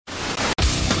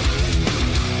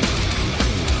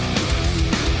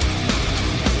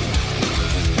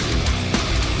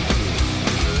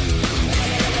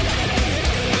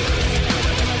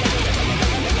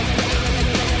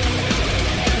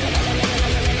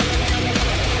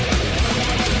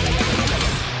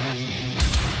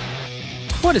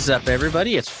What is up,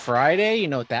 everybody? It's Friday. You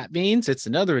know what that means. It's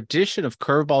another edition of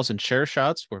Curveballs and Chair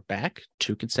Shots. We're back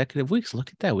 2 consecutive weeks. Look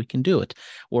at that. We can do it.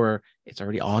 It's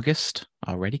already August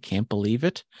already. Can't believe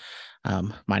it.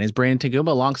 My name is Brandon Taguma.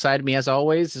 Alongside me, as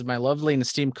always, is my lovely and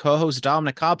esteemed co-host,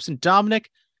 Dominic Hobson. Dominic,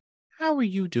 how are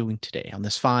you doing today on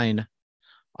this fine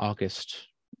August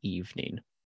evening?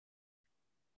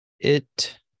 Not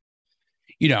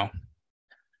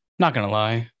gonna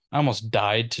lie, I almost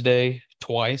died today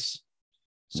twice.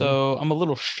 So I'm a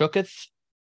little shooketh,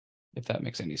 if that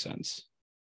makes any sense.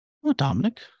 Well,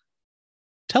 Dominic,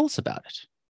 tell us about it.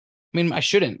 I mean, I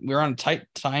shouldn't. We're on a tight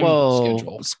time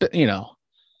schedule.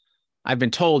 I've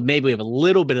been told maybe we have a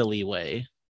little bit of leeway.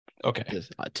 Okay.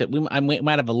 We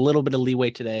might have a little bit of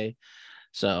leeway today.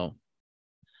 So,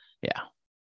 yeah.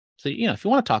 So, if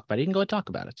you want to talk about it, you can go and talk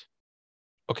about it.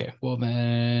 Okay. Well,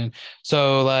 then,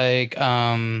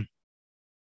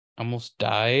 almost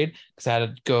died because I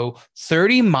had to go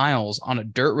 30 miles on a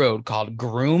dirt road called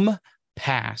Groom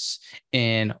Pass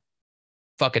in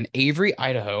fucking Avery,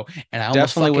 Idaho. And I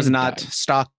almost definitely was not died.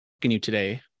 stalking you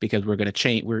today because we're going to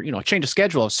change. Change the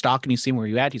schedule. I was stalking you, seeing where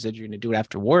you at. You said you're going to do it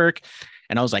after work.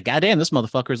 And I was like, God damn, this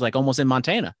motherfucker's like almost in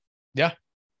Montana. Yeah.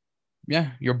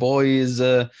 Yeah. Your boy is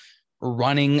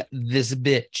running this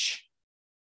bitch.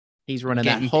 He's running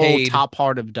that whole top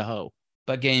part of Daho.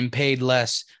 But getting paid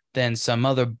less than some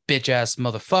other bitch ass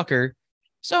motherfucker.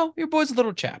 So your boy's a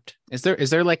little chapped. Is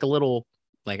there like a little,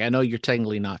 like, I know you're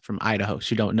technically not from Idaho,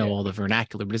 so you don't know all the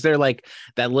vernacular, but is there like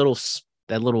that little,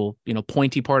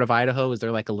 pointy part of Idaho? Is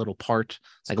there like a little part,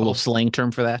 a little slang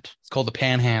term for that? It's called the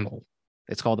panhandle.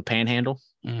 It's called the panhandle.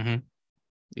 Mm-hmm.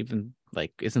 Even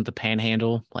like, isn't the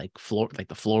panhandle like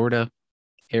the Florida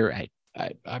area? I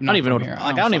don't even know.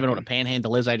 I don't even know what a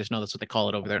panhandle is. I just know that's what they call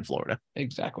it over there in Florida.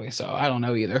 Exactly. So I don't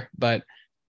know either.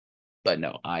 But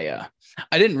no, I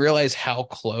didn't realize how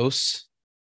close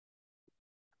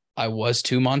I was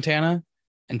to Montana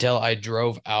until I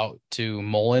drove out to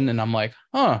Mullen, and I'm like,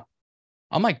 I'm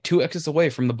like 2 exits away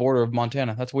from the border of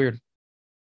Montana. That's weird.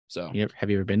 So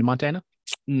have you ever been to Montana?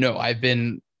 No, I've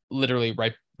been literally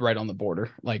right on the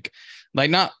border. Like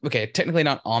not okay, technically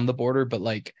not on the border, but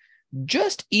like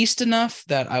just east enough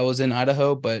that I was in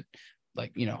Idaho, but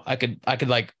like, I could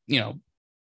like,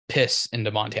 piss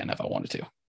into Montana if I wanted to.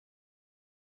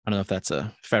 I don't know if that's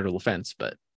a federal offense,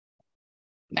 but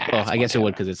I guess it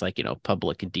would, because it's like,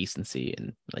 public indecency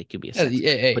and like you'll be put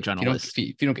you on a list.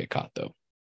 If you don't get caught though.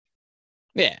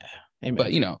 Yeah. Amen.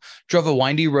 But drove a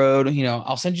windy road.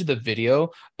 I'll send you the video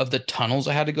of the tunnels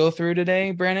I had to go through today,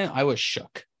 Brandon. I was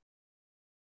shook.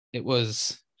 It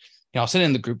was, I'll send it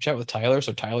in the group chat with Tyler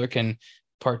so Tyler can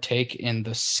partake in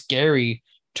the scary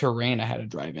terrain I had to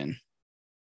drive in.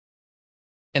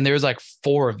 And there's like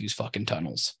 4 of these fucking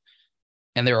tunnels.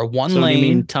 And there are one lane. You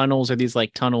mean tunnels? Are these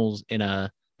like tunnels in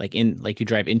you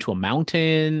drive into a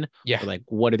mountain? Yeah. Or like,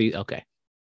 what are these? Okay.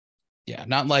 Yeah.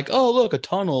 Not like, oh, look, a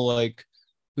tunnel, like,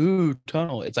 ooh,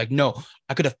 tunnel. It's like, no,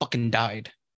 I could have fucking died.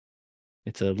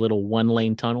 It's a little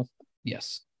 1-lane tunnel.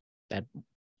 Yes.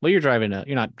 You're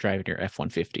not driving your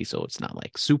F-150, so it's not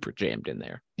like super jammed in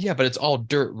there. Yeah, but it's all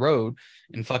dirt road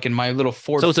and fucking my little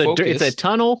Ford Focus. It's a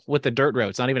tunnel with a dirt road.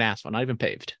 It's not even asphalt, not even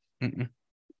paved. Mm-mm.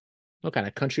 What kind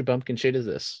of country bumpkin shit is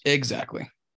this? Exactly.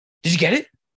 Did you get it?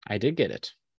 I did get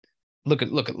it. Look at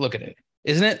it.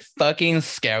 Isn't it fucking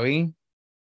scary?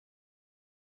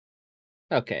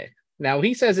 Okay. Now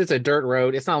he says it's a dirt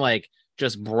road. It's not like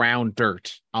just brown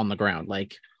dirt on the ground.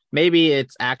 Like maybe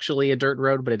it's actually a dirt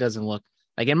road, but it doesn't look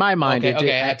like, in my mind.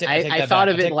 I thought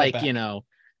of it like,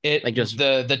 like just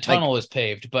the tunnel is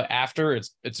paved, but after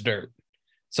it's dirt.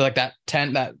 So like that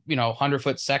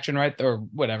 100-foot section right there, or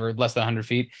whatever, less than 100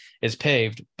 feet is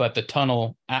paved, but the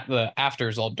tunnel at the after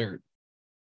is all dirt.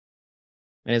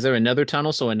 And is there another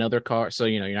tunnel? So another car. So,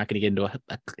 you're not going to get into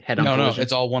a head-on collision? No,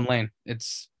 it's all 1 lane.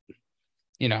 It's,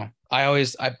 I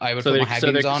always, I would put my high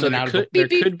on and out. There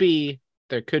could be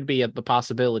the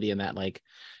possibility in that, like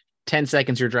 10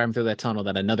 seconds you're driving through that tunnel,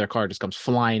 that another car just comes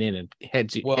flying in and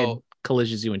head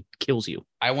collisions you and kills you.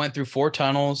 I went through 4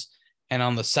 tunnels. And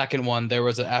on the second one, there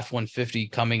was an F-150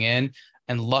 coming in.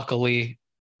 And luckily,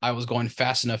 I was going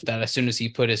fast enough that as soon as he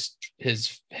put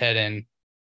his head in,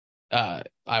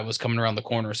 I was coming around the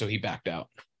corner, so he backed out.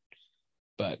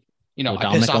 But,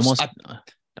 I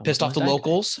pissed off the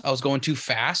locals. I was going too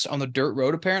fast on the dirt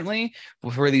road, apparently,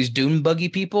 for these dune buggy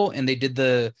people. And they did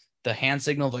the hand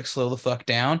signal, like, slow the fuck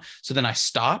down. So then I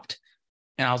stopped.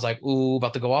 And I was like, ooh,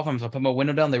 about to go off. I'm going to put my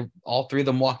window down. All 3 of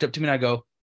them walked up to me, and I go,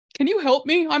 can you help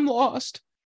me? I'm lost.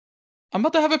 I'm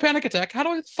about to have a panic attack. How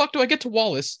the fuck do I get to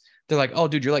Wallace? They're like, oh,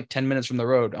 dude, you're like 10 minutes from the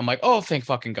road. I'm like, oh, thank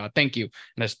fucking God. Thank you.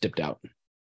 And I just dipped out.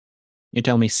 You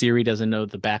tell me Siri doesn't know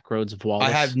the back roads of I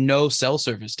Wallace? have no cell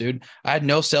service, dude. I had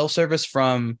no cell service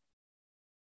from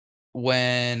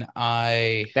when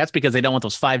That's because they don't want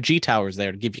those 5G towers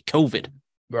there to give you COVID.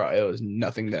 bro, it was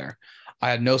nothing there. I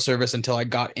had no service until I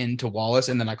got into Wallace,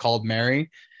 and then I called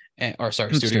Mary,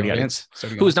 Studio Audience,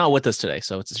 who's not with us today,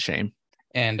 so it's a shame.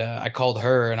 and I called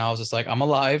her, and I was just like, I'm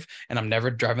alive, and I'm never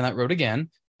driving that road again.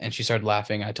 And she started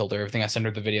laughing. I told her everything. I sent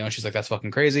her the video, and she's like, "That's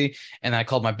fucking crazy." And I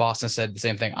called my boss and said the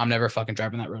same thing. I'm never fucking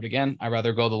driving that road again. I'd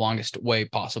rather go the longest way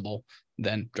possible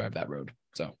than drive that road.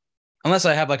 So, unless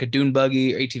I have like a dune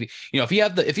buggy or ATV,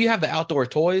 if you have the outdoor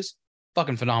toys,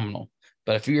 fucking phenomenal.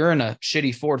 But if you're in a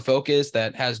shitty Ford Focus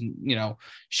that has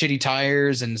shitty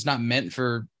tires and it's not meant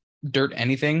for dirt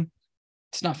anything,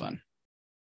 it's not fun.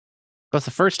 That's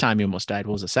the first time you almost died.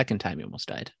 What was the second time you almost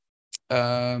died?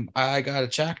 I got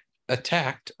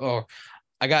attacked, or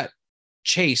I got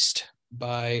chased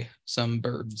by some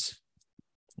birds.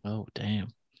 Oh, damn.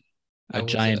 A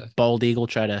giant bald eagle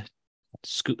try to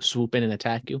swoop in and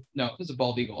attack you? No, it's a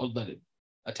bald eagle. I'll let it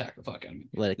attack the fuck out of me.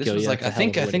 Let it This kill was you. like, I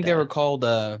think they were called,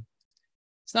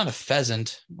 it's not a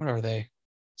pheasant. What are they?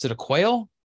 Is it a quail?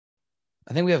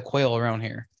 I think we have quail around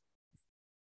here.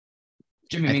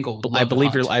 Jimmy Minkle. I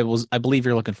believe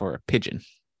you're looking for a pigeon.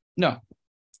 No,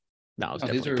 it's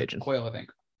definitely these are a pigeon. Quail, I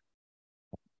think.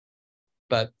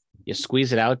 But you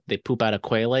squeeze it out, they poop out a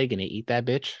quail egg, and they eat that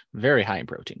bitch. Very high in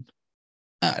protein.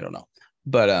 I don't know,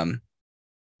 but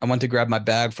I went to grab my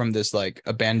bag from this like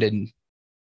abandoned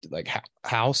like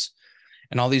house,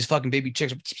 and all these fucking baby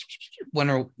chicks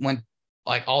went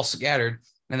like all scattered,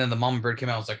 and then the mama bird came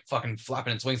out, was like fucking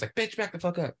flapping its wings, like, bitch, back the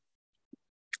fuck up.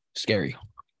 Scary.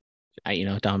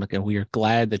 Dominic, we are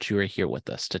glad that you are here with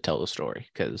us to tell the story,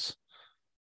 because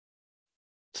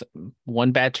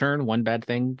one bad turn, one bad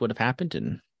thing would have happened,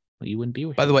 and you wouldn't be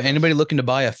here. By the way, anybody looking to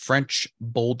buy a French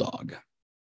bulldog?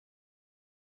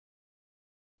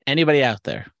 Anybody out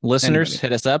there, listeners,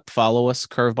 hit us up. Follow us,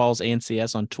 Curveballs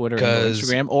ANCS on Twitter and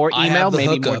Instagram, or email,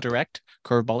 maybe more direct,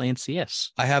 Curveball ANCS.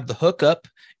 I have the hookup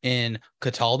in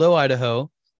Cataldo, Idaho.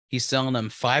 He's selling them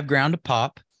 $5,000 a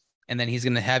pop. And then he's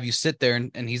going to have you sit there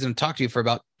and he's going to talk to you for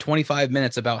about 25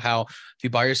 minutes about how if you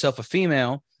buy yourself a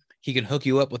female, he can hook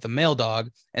you up with a male dog,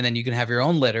 and then you can have your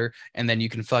own litter, and then you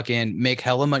can fucking make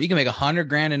hella money. You can make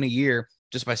 $100,000 in a year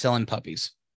just by selling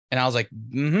puppies. And I was like,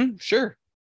 sure.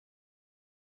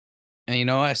 And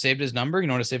I saved his number. You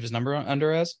know what I saved his number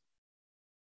under as?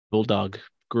 Bulldog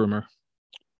groomer.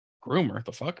 Groomer?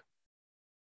 The fuck?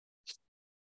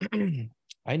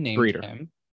 I named Breeder. him.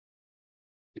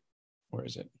 Where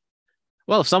is it?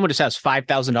 Well, if someone just has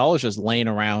 $5,000 just laying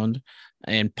around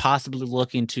and possibly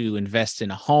looking to invest in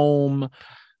a home or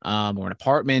an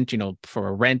apartment, for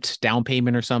a rent down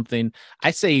payment or something,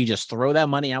 I say you just throw that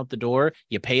money out the door.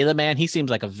 You pay the man. He seems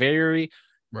like a very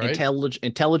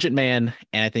intelligent man.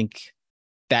 And I think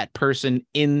that person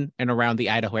in and around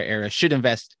the Idaho area should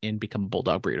invest in become a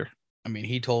bulldog breeder. I mean,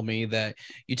 he told me that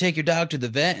you take your dog to the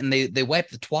vet and they wipe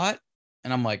the twat.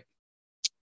 And I'm like,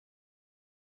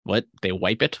 what? They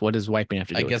wipe it? What does wiping have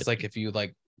to do? I guess like if you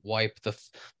like wipe the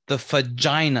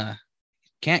vagina,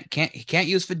 he can't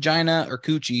use vagina or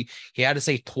coochie. He had to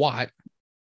say twat.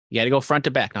 You got to go front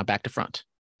to back, not back to front.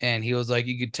 And he was like,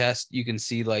 you could test, you can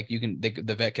see like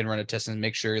the vet can run a test and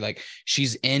make sure like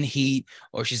she's in heat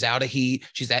or she's out of heat,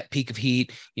 she's at peak of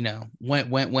heat.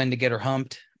 When to get her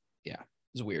humped. Yeah,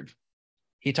 it was weird.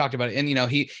 He talked about it, and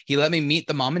he let me meet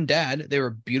the mom and dad. They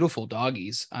were beautiful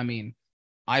doggies. I mean,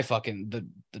 the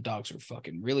dogs were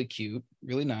fucking really cute,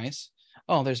 really nice.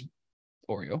 Oh, there's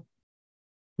Oreo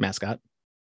mascot.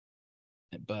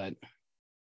 But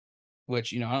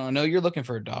which, I know you're looking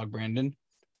for a dog, Brandon.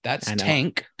 That's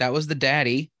Tank. That was the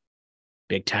daddy.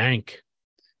 Big Tank.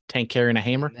 Tank carrying a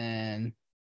hammer. And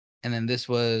then this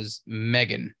was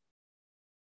Megan.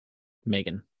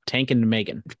 Tank and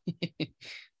Megan.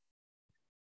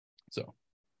 So,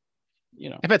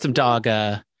 I've had some dog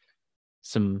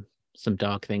some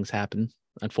dog things happen.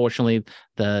 Unfortunately,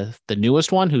 the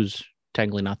newest one, who's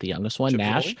technically not the youngest one, Chips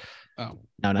Nash. Ahoy? Oh.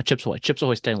 No, not Chips Ahoy. Chips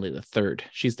Ahoy's technically the third.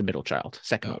 She's the middle child,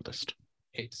 second oldest.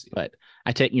 Hate to see but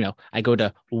I take, I go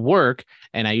to work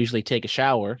and I usually take a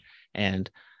shower, and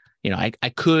I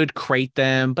could crate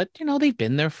them, but they've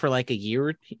been there for like a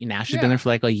year. Nash has been there for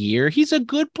like a year. He's a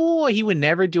good boy. He would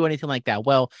never do anything like that.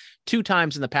 Well, 2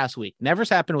 times in the past week, never's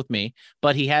happened with me,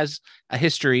 but he has a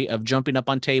history of jumping up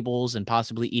on tables and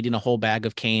possibly eating a whole bag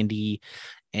of candy,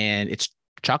 and it's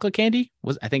chocolate candy.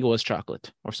 I think it was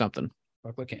chocolate or something.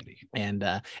 Chocolate candy.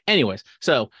 And anyways,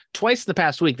 so twice in the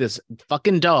past week, this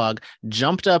fucking dog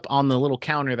jumped up on the little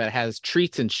counter that has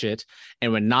treats and shit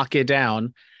and would knock it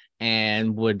down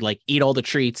and would like eat all the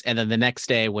treats. And then the next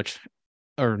day, which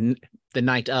the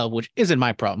night of, which isn't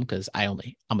my problem because I'm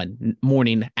a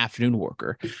morning afternoon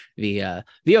worker. The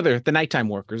nighttime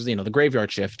workers, the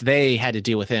graveyard shift, they had to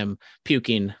deal with him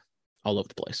puking all over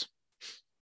the place.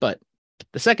 But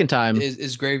the second time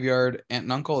is Graveyard aunt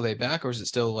and uncle, are they back, or is it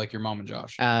still like your mom and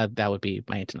Josh? That would be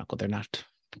my aunt and uncle. They're not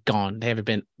gone. They haven't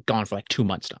been gone for like 2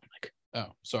 months now. Like,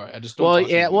 oh, sorry, I just don't. Well,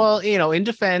 yeah, well, in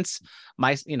defense,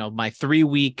 my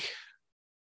 3-week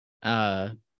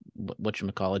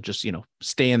whatchamacallit, just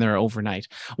staying there overnight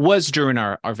was during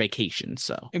our vacation.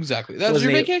 So exactly, that was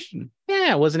your vacation. Yeah,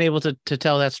 I wasn't able to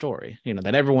tell that story,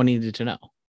 that everyone needed to know.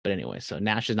 But anyway, so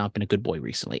Nash has not been a good boy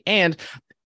recently, and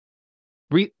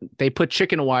they put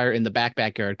chicken wire in the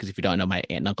backyard because if you don't know, my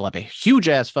aunt and uncle have a huge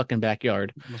ass fucking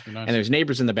backyard. Must be nice. And there's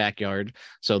neighbors in the backyard,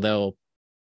 so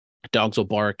dogs will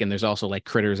bark, and there's also like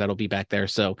critters that'll be back there.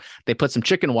 So they put some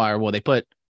chicken wire. Well,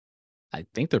 I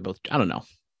think they're both, I don't know,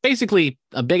 basically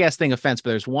a big ass thing of fence,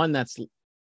 but there's one that's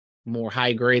more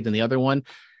high grade than the other one.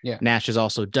 Yeah. Nash has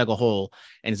also dug a hole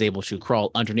and is able to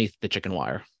crawl underneath the chicken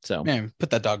wire. So man,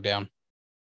 put that dog down.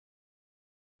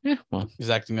 Yeah, well, he's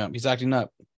acting up.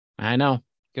 I know.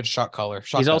 Get a shot collar.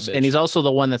 He's also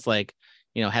the one that's like,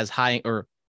 has high, or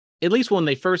at least when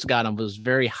they first got him, was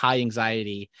very high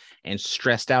anxiety and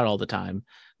stressed out all the time.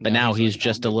 But now he's like,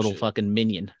 just a little fucking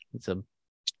minion. It's a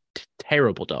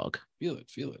terrible dog. Feel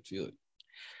it.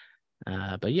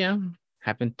 But yeah,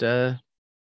 haven't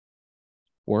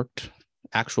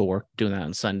actual work doing that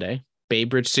on Sunday. Bay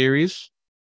Bridge series.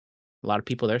 A lot of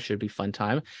people there. Should be fun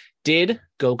time. Did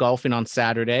go golfing on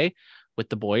Saturday with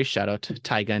the boys. Shout out to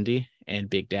Ty Gundy and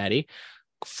Big Daddy.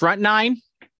 Front nine,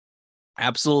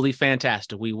 absolutely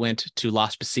fantastic. We went to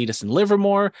Las Positas in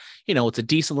Livermore. It's a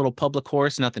decent little public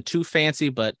course, nothing too fancy,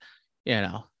 but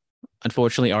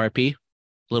unfortunately, RIP, a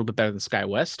little bit better than Sky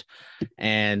West,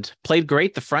 and played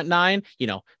great. The front nine,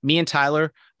 me and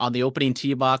Tyler on the opening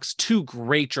tee box, 2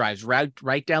 great drives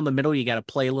right down the middle. You got to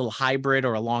play a little hybrid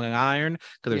or a long iron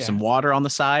because there's some water on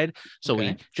the side. So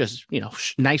we just,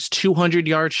 nice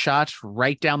 200-yard shots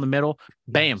right down the middle.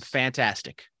 Bam,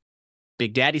 fantastic.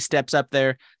 Big Daddy steps up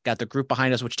there, got the group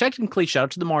behind us, which technically, shout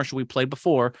out to the Marshall, we played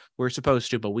before we were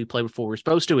supposed to, but we played before we were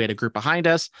supposed to. We had a group behind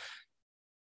us,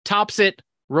 tops it,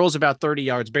 rolls about 30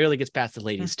 yards, barely gets past the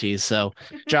ladies' tees. So,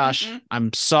 Josh,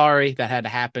 I'm sorry that had to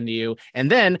happen to you. And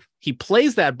then he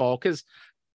plays that ball because,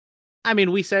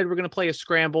 we said we're going to play a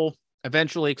scramble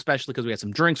eventually, especially because we had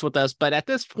some drinks with us. But at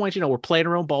this point, we're playing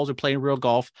our own balls. We're playing real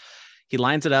golf. He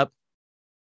lines it up,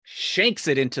 shanks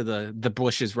it into the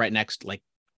bushes right next, like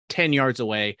 10 yards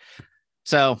away.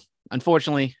 So,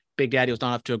 unfortunately, Big Daddy was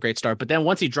not off to a great start. But then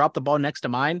once he dropped the ball next to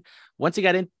mine, once he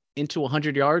got into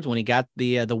 100 yards, when he got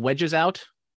the wedges out,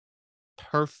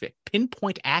 perfect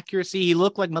pinpoint accuracy. He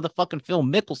looked like motherfucking Phil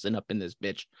Mickelson up in this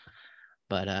bitch.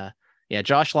 But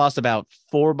Josh lost about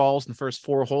 4 balls in the first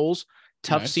 4 holes.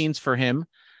 Tough scenes for him.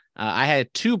 I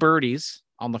had 2 birdies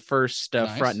on the first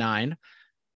front nine,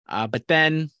 but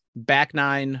then back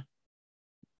 9,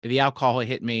 the alcohol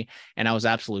hit me, and I was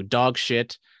absolute dog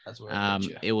shit. That's where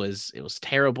it was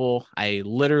terrible. I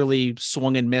literally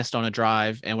swung and missed on a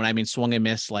drive, and when I mean swung and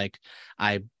missed, like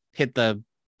I hit the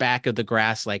back of the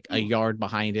grass like a yard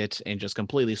behind it and just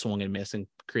completely swung and missed and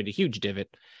created a huge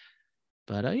divot.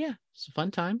 But it's a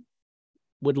fun time.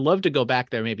 Would love to go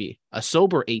back there, maybe a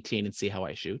sober 18, and see how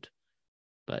I shoot.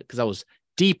 But because I was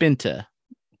deep into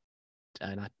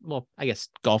I guess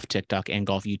golf TikTok and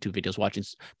golf YouTube videos, watching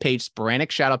Paige Spiranac.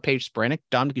 Shout out Paige Spiranac.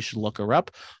 Dominic, you should look her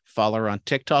up. Follow her on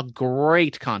TikTok.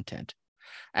 Great content.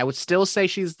 I would still say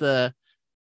she's the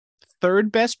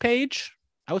 3rd best page.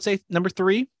 I would say number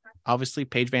 3. Obviously,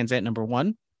 Paige Van Zandt, number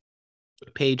 1.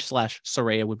 Paige /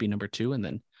 Soraya would be number 2. And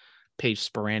then Paige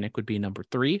Spiranac would be number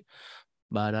 3.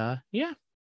 But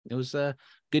it was a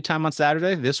good time on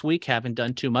Saturday. This week, haven't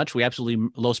done too much.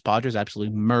 Los Padres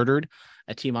absolutely murdered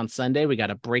a team on Sunday. We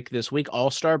got a break this week,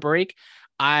 All-Star break.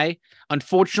 I,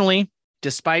 unfortunately,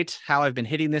 despite how I've been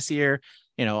hitting this year,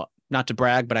 not to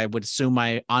brag, but I would assume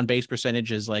my on-base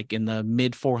percentage is like in the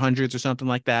mid 400s or something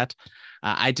like that.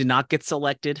 I did not get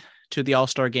selected to the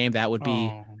All-Star game. That would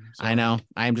be, I know,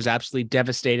 I am just absolutely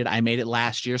devastated. I made it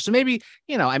last year. So maybe,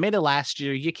 I made it last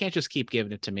year. You can't just keep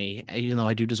giving it to me, even though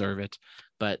I do deserve it.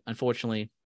 But unfortunately,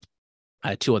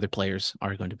 2 other players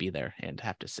are going to be there and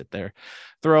have to sit there,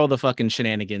 throw the fucking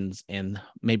shenanigans, and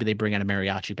maybe they bring out a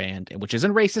mariachi band, which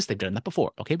isn't racist. They've done that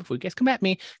before. Okay, before you guys come at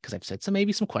me, because I've said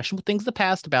maybe some questionable things in the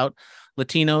past about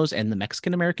Latinos and the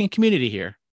Mexican American community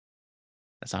here.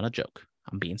 That's not a joke.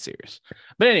 I'm being serious.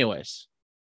 But anyways,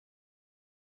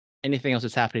 anything else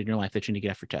that's happening in your life that you need to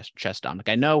get off your chest, Dominic?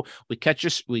 I know we cut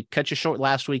you short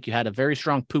last week. You had a very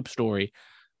strong poop story.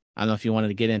 I don't know if you wanted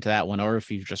to get into that one or if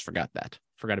you just forgot that.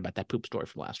 forgot about that poop story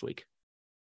from last week.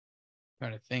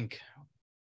 Trying to think.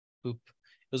 Poop.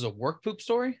 It was a work poop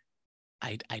story?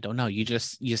 I don't know. You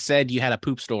said you had a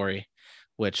poop story,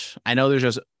 which I know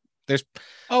there's.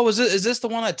 Oh, is this the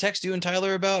one I texted you and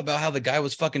Tyler about how the guy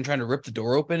was fucking trying to rip the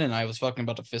door open and I was fucking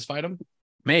about to fist fight him?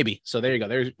 Maybe. So there you go.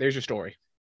 There's your story.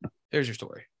 There's your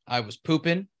story. I was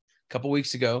pooping a couple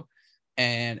weeks ago,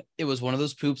 and it was one of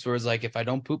those poops where it's like, if I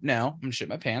don't poop now, I'm gonna shit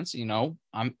my pants. You know,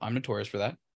 I'm notorious for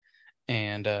that.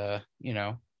 And you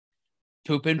know,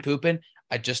 pooping.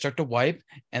 I just start to wipe,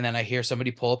 and then I hear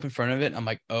somebody pull up in front of it. I'm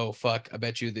like, oh fuck! I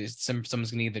bet you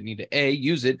someone's gonna either need to A,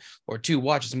 use it, or two,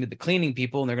 watch it's gonna be the cleaning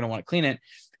people, and they're gonna want to clean it.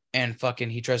 And fucking,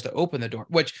 he tries to open the door,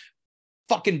 which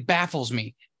fucking baffles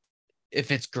me.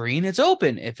 If it's green, it's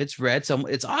open. If it's red,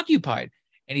 it's occupied.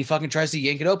 And he fucking tries to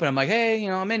yank it open. I'm like, hey, you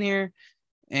know, I'm in here,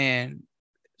 and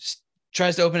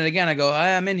tries to open it again. I go,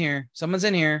 hi, I'm in here. Someone's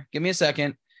in here. Give me a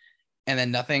second. And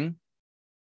then nothing.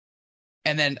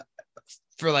 And then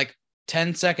for like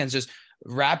 10 seconds, just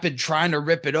rapid trying to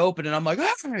rip it open. And I'm like,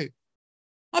 hey,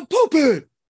 I'm pooping.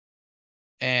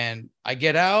 And I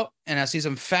get out and I see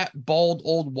some fat, bald,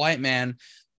 old white man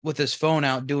with his phone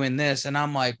out doing this. And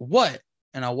I'm like, what?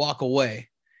 And I walk away.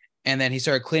 And then he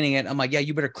started cleaning it. I'm like, yeah,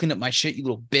 you better clean up my shit, you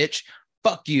little bitch.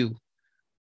 Fuck you.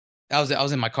 I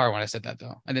was in my car when I said that,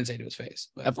 though. I didn't say it to his face.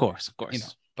 But, of course. You know,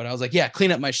 but I was like, yeah,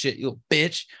 clean up my shit, you little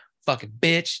bitch. Fucking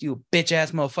bitch. You bitch ass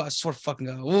motherfucker. I swear to fucking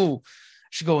go, ooh, I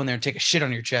should go in there and take a shit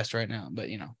on your chest right now. But,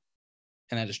 you know,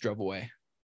 and I just drove away.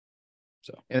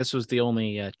 So, and this was the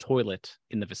only toilet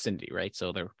in the vicinity, right?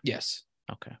 So there. Yes.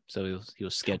 Okay. So he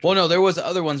was scheduled. Well, no, there was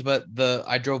other ones, but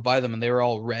I drove by them and they were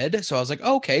all red. So I was like,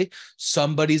 okay,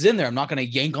 somebody's in there. I'm not going to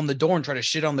yank on the door and try to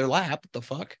shit on their lap. What the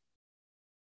fuck?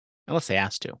 Unless they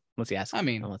ask to. Unless they ask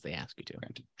you to.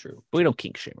 Granted, true. But we don't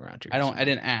kink shame around here. I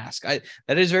didn't ask.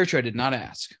 That is very true. I did not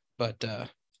ask. But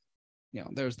you know,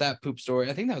 there's that poop story.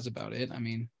 I think that was about it. I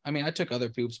mean, I took other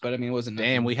poops, but I mean, it wasn't.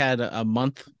 Damn, nothing. We had a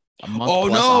month. Oh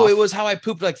no, it was how I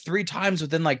pooped like 3 times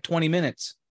within like 20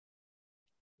 minutes.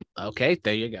 Okay,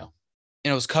 there you go.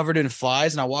 And it was covered in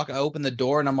flies. And I open the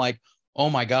door and I'm like, oh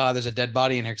my God, there's a dead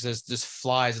body in here because there's just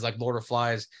flies. It's like Lord of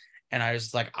Flies. And I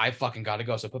was like, I fucking got to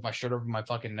go. So I put my shirt over my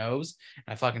fucking nose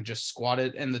and I fucking just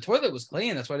squatted. And the toilet was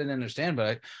clean. That's why I didn't understand.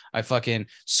 But I fucking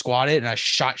squatted and I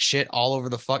shot shit all over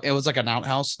the fuck. It was like an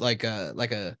outhouse, like a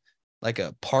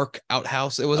park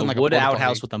outhouse. It wasn't like a wood a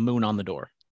outhouse with a moon on the door.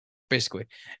 Basically.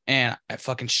 And I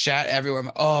fucking shat everywhere.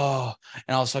 And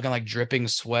I was fucking like dripping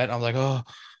sweat. I was like,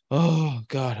 oh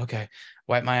God, okay.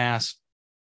 Wipe my ass.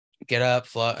 Get up,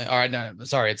 flush. All right, no,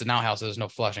 sorry, it's an outhouse, so there's no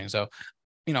flushing. So,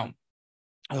 you know,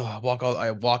 I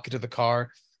walk into the car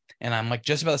and I'm like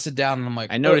just about to sit down and I'm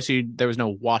like, I noticed there was no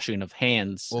washing of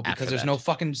hands. Well, because there's no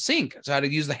fucking sink. So I had to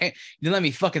use the hand. You didn't let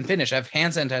me fucking finish. I have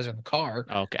hand sanitizer in the car.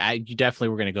 Okay. You definitely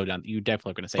were going to go down. You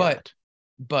definitely were going to say that.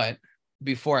 But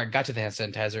before I got to the hand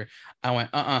sanitizer, I went,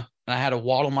 and I had to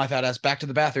waddle my fat ass back to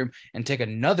the bathroom and take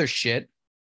another shit.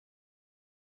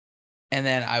 And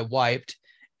then I wiped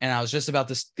and I was just about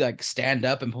to like stand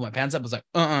up and pull my pants up. I was like,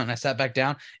 and I sat back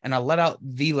down and I let out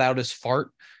the loudest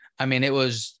fart. I mean, it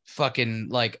was fucking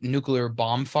like nuclear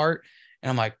bomb fart. And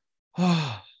I'm like,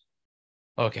 oh,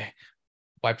 okay.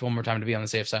 Wiped one more time to be on the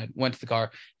safe side. Went to the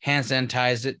car, hand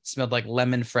sanitized it, smelled like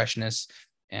lemon freshness,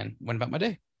 and went about my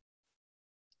day.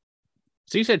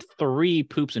 So you said 3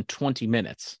 poops in 20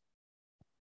 minutes.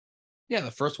 Yeah,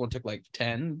 the first one took like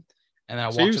 10. And then I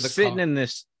walked to the sitting in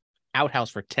this outhouse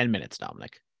for 10 minutes,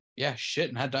 Dominic. Yeah, shit,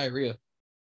 and had diarrhea.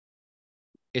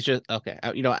 It's just, okay.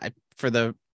 You know, for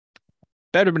the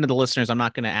betterment of the listeners, I'm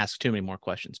not going to ask too many more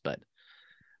questions, but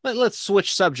let's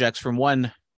switch subjects from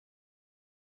one.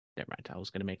 Never mind. I was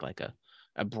going to make like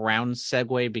a brown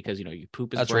segue because, you know, you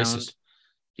poop is That's brown. Racist.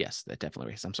 Yes, that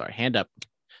definitely racist. I'm sorry. Hand up.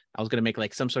 I was going to make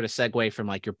like some sort of segue from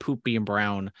like your poop being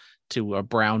brown to a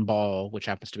brown ball, which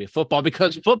happens to be a football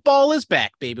because football is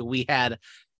back, baby. We had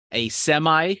a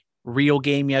semi-real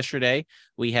game yesterday.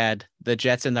 We had the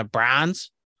Jets and the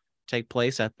Browns take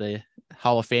place at the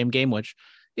Hall of Fame game, which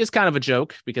is kind of a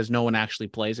joke because no one actually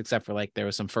plays except for like there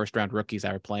was some first-round rookies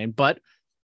that were playing. But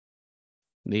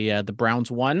the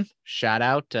Browns won. Shout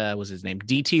out, was his name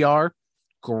DTR?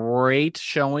 Great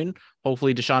showing.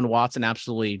 Hopefully Deshaun Watson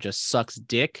absolutely just sucks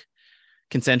dick.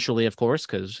 Consensually, of course,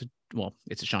 because, well,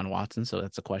 it's Deshaun Watson, so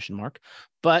that's a question mark.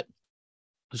 But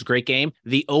it was a great game.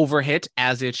 The over hit,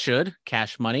 as it should.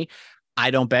 Cash money.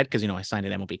 I don't bet because, you know, I signed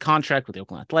an MLB contract with the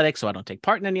Oakland Athletics, so I don't take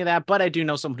part in any of that. But I do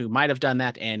know someone who might have done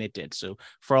that, and it did. So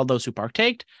for all those who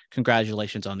partaked,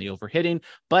 congratulations on the overhitting.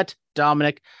 But,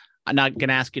 Dominic, I'm not going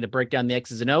to ask you to break down the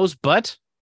X's and O's, but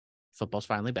football's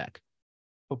finally back.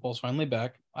 Football's finally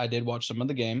back. I did watch some of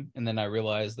the game, and then I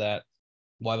realized that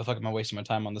why the fuck am I wasting my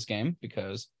time on this game?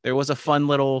 Because There was a fun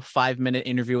little 5-minute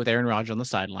interview with Aaron Rodgers on the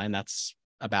sideline. That's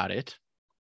about it.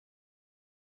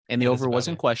 And the That is over was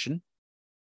about in it. question,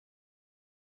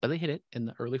 but they hit it in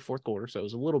the early fourth quarter, so it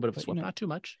was a little bit of a But, swing, not too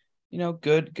much.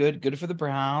 Good for the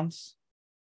Browns.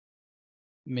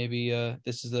 Maybe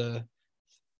this is a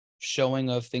showing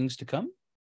of things to come.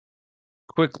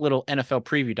 Quick little NFL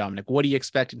preview, Dominic. What are you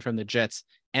expecting from the Jets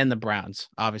and the Browns?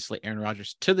 Obviously, Aaron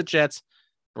Rodgers to the Jets.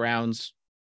 Browns,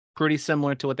 pretty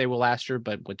similar to what they were last year,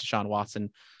 but with Deshaun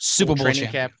Watson. Super Bowl training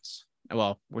champions. camps.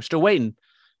 Well, we're still waiting.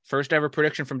 First ever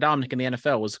prediction from Dominic in the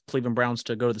NFL was Cleveland Browns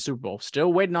to go to the Super Bowl.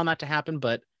 Still waiting on that to happen,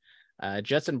 but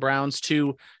Jets and Browns,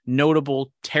 two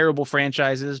notable, terrible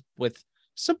franchises with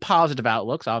some positive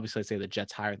outlooks. Obviously, I'd say the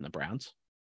Jets higher than the Browns.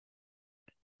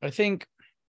 I think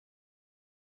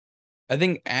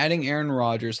adding Aaron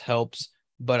Rodgers helps,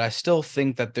 but I still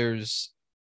think that there's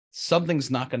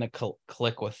something's not going to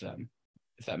click with them,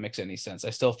 if that makes any sense.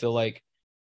 I still feel like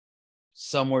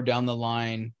somewhere down the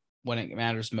line, when it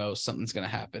matters most, something's going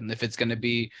to happen. If it's going to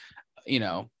be,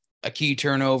 a key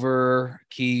turnover,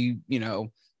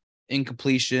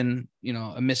 incompletion,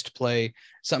 a missed play,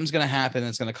 something's going to happen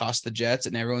that's going to cost the Jets,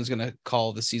 and everyone's going to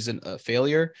call the season a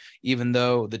failure, even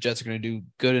though the Jets are going to do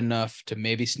good enough to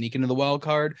maybe sneak into the wild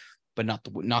card, but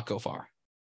not go far.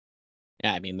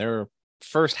 Yeah, I mean, their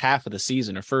first half of the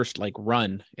season or first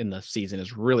run in the season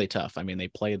is really tough. I mean, they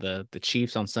play the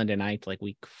Chiefs on Sunday night,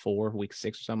 week 4, week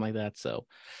 6 or something like that. So,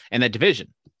 and that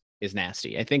division is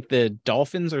nasty. I think the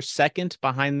Dolphins are second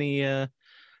behind the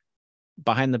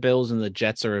Bills, and the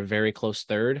Jets are a very close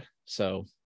third. So,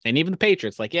 and even the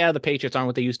Patriots, the Patriots aren't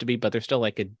what they used to be, but they're still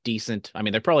a decent. I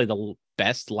mean, they're probably the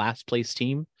best last place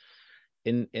team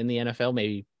in the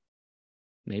NFL.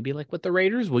 Maybe with the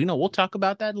Raiders. Well, we'll talk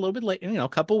about that a little bit later, a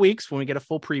couple weeks when we get a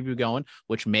full preview going,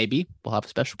 which maybe we'll have a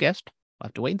special guest. We'll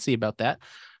have to wait and see about that.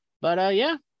 But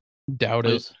yeah. Doubt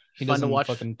it. He fun to doesn't watch.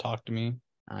 fucking talk to me.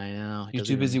 I know. He's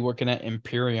too busy working at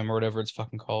Imperium or whatever it's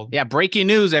fucking called. Yeah, breaking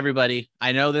news, everybody.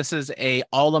 I know this is a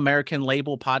All-American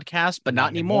label podcast, but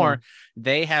not anymore.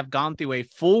 They have gone through a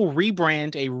full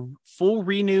rebrand, a full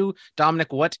renew.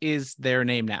 Dominic, what is their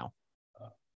name now?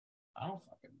 I don't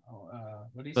fucking know.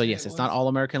 What do you But say yes, it it's was? not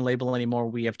All-American label anymore.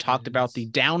 We have talked about the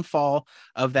downfall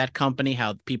of that company,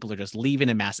 how people are just leaving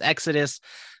in mass exodus.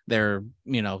 They're,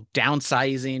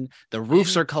 downsizing. The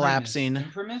roofs are collapsing.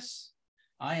 Imprimus?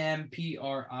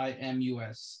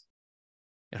 IMPRIMUS.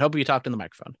 I hope you talked in the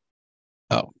microphone.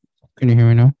 Oh, can you hear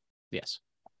me now? Yes.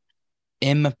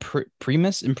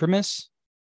 Imprimus?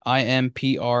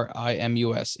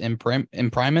 IMPRIMUS?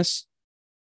 Imprimus?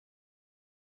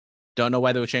 Don't know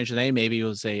why they would change the name. Maybe it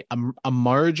was a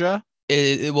merger.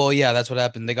 Well, yeah, that's what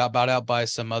happened. They got bought out by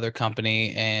some other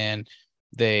company, and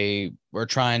they were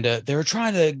trying to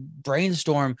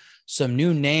brainstorm some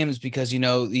new names because, you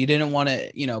didn't want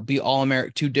to, be all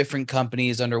American, two different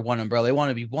companies under one umbrella. They want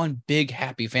to be one big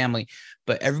happy family.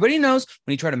 But everybody knows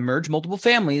when you try to merge multiple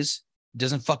families, it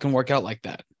doesn't fucking work out like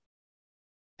that.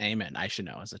 Amen. I should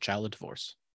know as a child of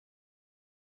divorce.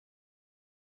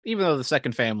 Even though the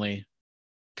second family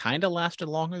kind of lasted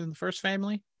longer than the first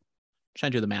family. I'm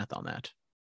trying to do the math on that.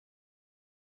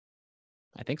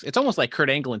 I think it's almost like Kurt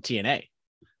Angle and TNA.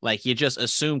 You just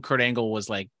assume Kurt Angle was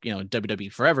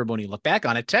WWE forever, but when you look back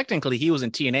on it, technically he was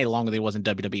in TNA longer than he was in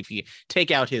WWE. If you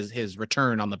take out his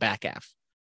return on the back half.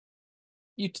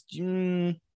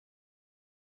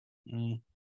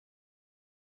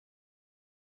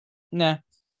 Nah.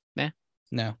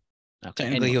 No. Okay.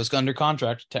 Technically, he was under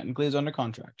contract.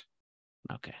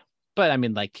 Okay. But I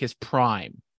mean, his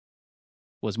prime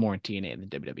was more in TNA than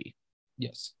WWE.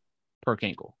 Yes. Kurt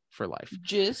Angle for life.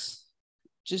 Just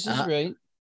is right.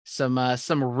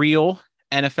 Some real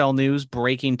NFL news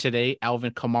breaking today.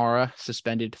 Alvin Kamara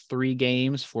suspended 3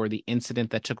 games for the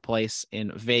incident that took place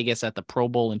in Vegas at the Pro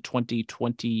Bowl in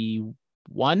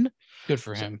 2021. Good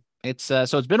for him. It's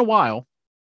it's been a while.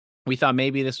 We thought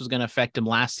maybe this was going to affect him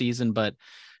last season, but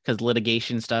because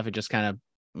litigation stuff, it just kind of,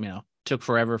 took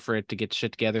forever for it to get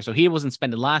shit together. So he wasn't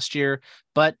suspended last year,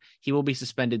 but he will be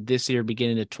suspended this year,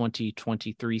 beginning the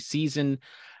 2023 season.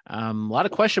 A lot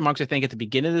of question marks, I think, at the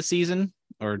beginning of the season,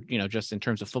 or, just in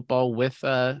terms of football with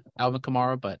Alvin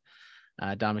Kamara. But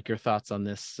Dominic, your thoughts on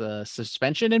this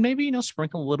suspension, and maybe,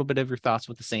 sprinkle a little bit of your thoughts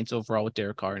with the Saints overall with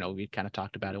Derek Carr. I know we kind of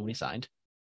talked about it when he signed.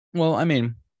 Well, I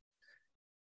mean,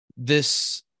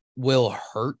 this will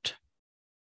hurt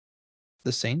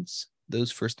the Saints,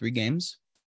 those first 3 games.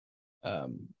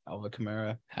 Alvin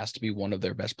Kamara has to be one of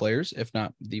their best players, if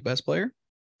not the best player.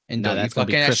 And no, that's going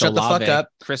to be Chris Olave. The fuck up.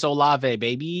 Chris Olave,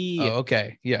 baby. Oh,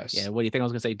 okay. Yes. Yeah. What do you think I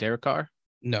was going to say? Derek Carr?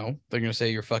 No, they're gonna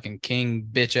say you're fucking king,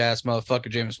 bitch ass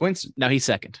motherfucker, Jameis Winston. No, he's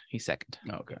second. He's second.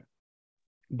 Okay,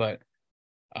 but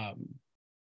um,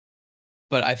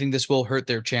 but I think this will hurt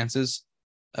their chances,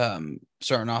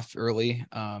 starting off early,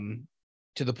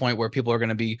 to the point where people are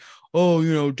gonna be,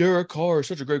 oh, Derek Carr is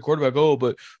such a great quarterback. Oh,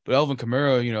 but Alvin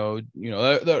Kamara,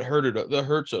 that hurted, that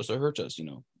hurts us. That hurts us.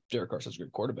 Derek Carr's such a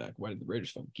great quarterback. Why did the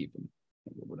Raiders fucking keep him?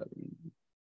 Whatever.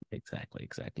 Exactly.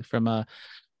 From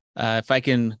if I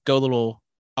can go a little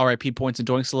RIP points and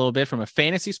doinks a little bit from a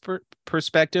fantasy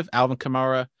perspective, Alvin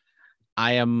Kamara,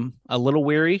 I am a little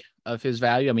weary of his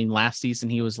value. I mean, last season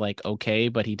he was like okay,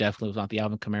 but he definitely was not the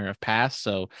Alvin Kamara of past.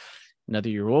 So another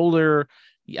year older.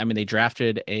 I mean, they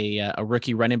drafted a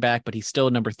rookie running back, but he's still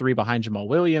number 3 behind Jamal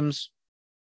Williams.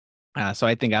 So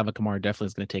I think Alvin Kamara definitely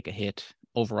is going to take a hit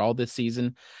overall this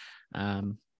season. I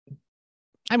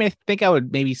mean, I think I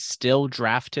would maybe still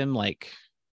draft him like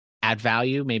at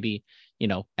value, maybe,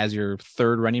 as your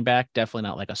 3rd running back, definitely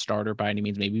not like a starter by any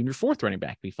means, maybe even your 4th running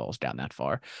back if he falls down that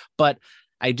far. But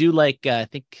I do like, I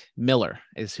think Miller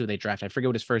is who they drafted. I forget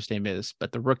what his first name is,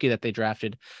 but the rookie that they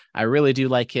drafted, I really do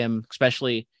like him,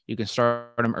 especially you can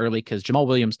start him early because Jamal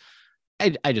Williams,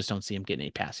 I just don't see him getting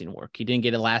any passing work. He didn't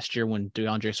get it last year when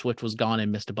DeAndre Swift was gone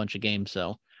and missed a bunch of games.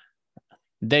 So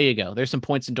there you go. There's some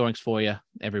points and doinks for you,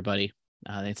 everybody.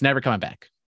 It's never coming back.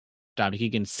 Dominic,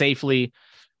 you can safely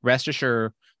rest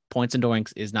assured points and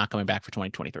doinks is not coming back for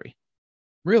 2023.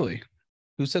 Really?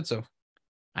 Who said so?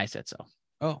 I said so.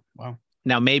 Oh, wow.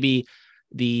 Now, maybe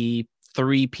the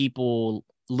 3 people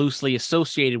loosely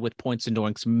associated with points and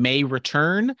doinks may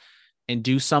return and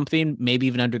do something, maybe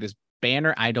even under this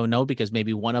banner. I don't know, because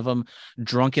maybe one of them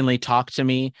drunkenly talked to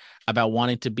me about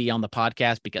wanting to be on the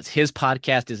podcast because his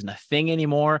podcast isn't a thing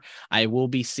anymore. I will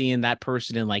be seeing that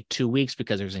person in like 2 weeks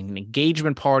because there's an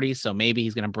engagement party. So maybe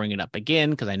he's going to bring it up again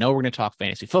because I know we're going to talk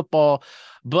fantasy football.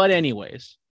 But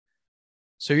anyways.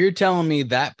 So you're telling me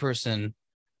that person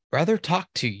rather talk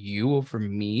to you over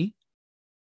me?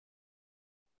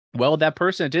 Well, that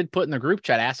person did put in the group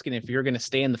chat asking if you're going to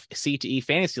stay in the CTE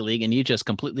fantasy league, and you just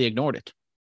completely ignored it.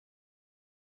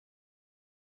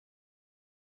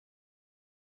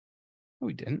 No,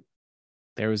 we didn't.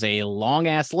 There was a long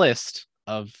ass list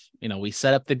of, we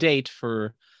set up the date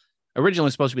for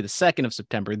originally supposed to be the 2nd of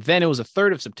September. Then it was the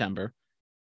 3rd of September.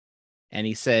 And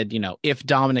he said, if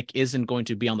Dominic isn't going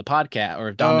to be on the podcast, or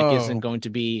if Dominic isn't going to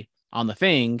be on the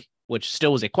thing, which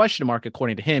still was a question mark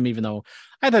according to him, even though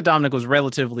I thought Dominic was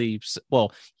relatively,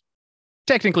 well,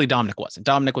 technically Dominic wasn't.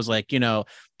 Dominic was like,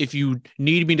 if you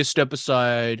need me to step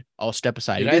aside, I'll step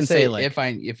aside. Did He didn't I say like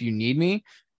if you need me?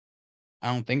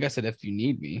 I don't think I said if you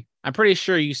need me. I'm pretty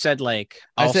sure you said like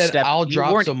I'll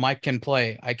drop so Mike can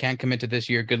play. I can't commit to this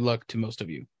year. Good luck to most of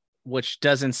you. Which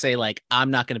doesn't say like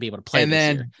I'm not going to be able to play. And this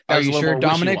then, year. Are you sure,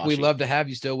 Dominic? We'd love to have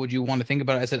you still. Would you want to think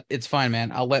about it? I said it's fine,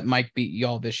 man. I'll let Mike beat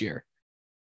y'all this year.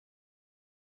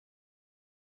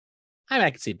 I mean,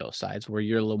 I can see both sides where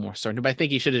you're a little more certain, but I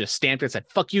think you should have just stamped it and said,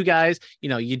 fuck you guys.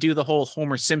 You do the whole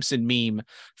Homer Simpson meme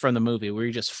from the movie where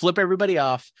you just flip everybody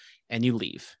off and you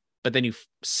leave. But then you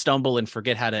stumble and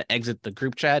forget how to exit the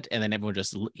group chat, and then everyone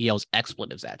just yells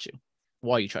expletives at you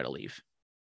while you try to leave.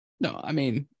 No, I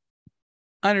mean,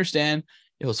 I understand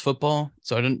it was football.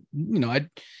 So I don't,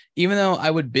 even though I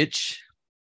would bitch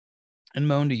and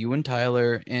moan to you and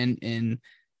Tyler in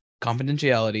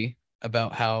confidentiality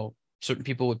about how certain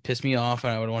people would piss me off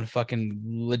and I would want to fucking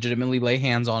legitimately lay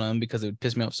hands on them because it would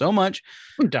piss me off so much.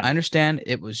 I understand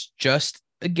it was just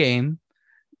a game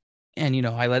and,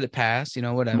 I let it pass,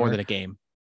 whatever. More than a game.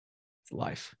 It's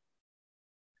life.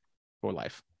 For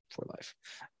life.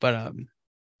 But,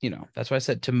 that's why I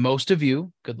said to most of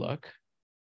you, good luck.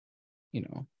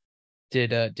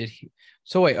 Did he?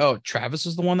 So wait, Travis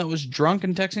is the one that was drunk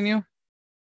and texting you?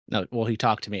 No, well, he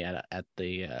talked to me at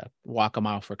the Walk a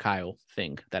Mile for Kyle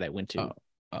thing that I went to,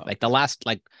 like the last,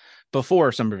 like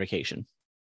before summer vacation.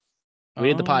 We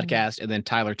did the podcast, and then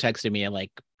Tyler texted me at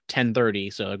like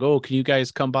 10:30. So like, oh, can you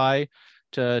guys come by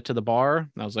to the bar?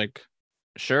 And I was like,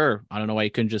 sure. I don't know why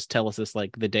you couldn't just tell us this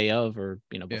like the day of or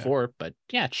before, but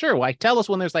yeah, sure. Why tell us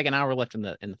when there's like an hour left in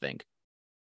the thing?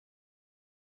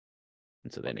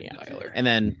 And so then and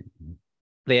then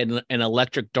they had an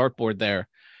electric dartboard there.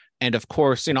 And of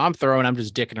course, I'm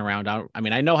just dicking around.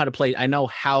 I know how to play. I know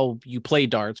how you play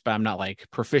darts, but I'm not like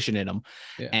proficient in them.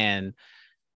 Yeah. And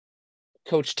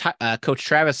Coach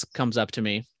Travis comes up to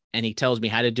me and he tells me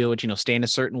how to do it, stand a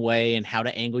certain way and how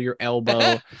to angle your elbow.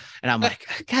 And I'm like,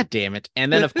 God damn it.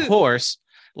 And then of course,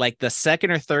 like the second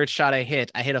or third shot I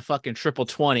hit a fucking triple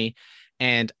 20.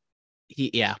 And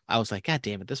I was like, God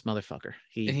damn it, this motherfucker.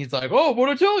 And he's like, oh,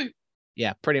 what'd I tell you?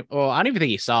 Yeah, I don't even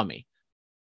think he saw me.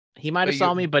 He might have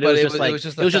saw me, but it was just like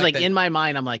it was just like in my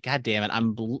mind. I'm like, God damn it!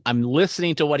 I'm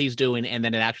listening to what he's doing, and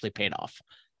then it actually paid off.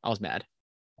 I was mad.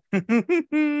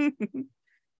 I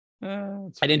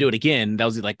didn't do it again. That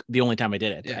was like the only time I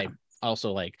did it. Yeah. I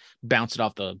also like bounced it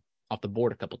off the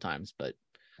board a couple times, but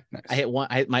nice. I hit one.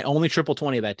 My only triple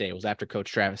 20 that day was after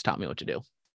Coach Travis taught me what to do.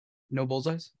 No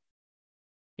bullseyes.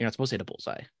 You're not supposed to hit a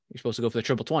bullseye. You're supposed to go for the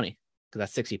triple 20 because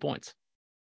that's 60 points.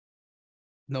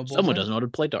 No bullseye? Someone doesn't know how to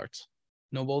play darts.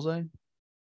 No bullseye?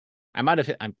 I might have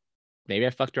hit. Maybe I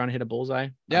fucked around and hit a bullseye.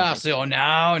 Yeah. So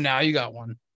now you got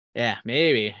one. Yeah,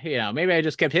 maybe. Maybe I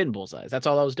just kept hitting bullseyes. That's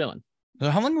all I was doing.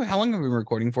 How long have we been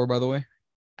recording for, by the way?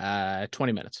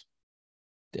 20 minutes.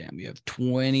 Damn, you have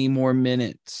 20 more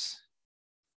minutes.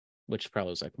 Which probably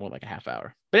was like more like a half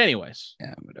hour. But anyways.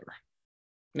 Yeah, whatever.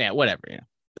 Yeah, whatever.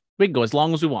 We can go as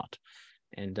long as we want.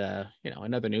 And,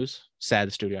 in other news, sad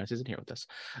the studio isn't here with us.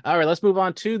 All right, let's move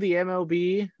on to the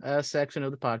MLB section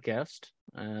of the podcast.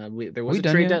 There was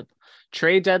a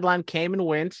trade deadline came and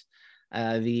went.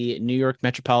 The New York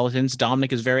Metropolitans.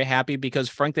 Dominic is very happy because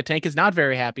Frank the Tank is not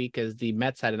very happy because the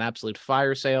Mets had an absolute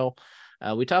fire sale.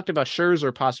 We talked about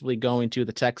Scherzer possibly going to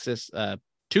Texas,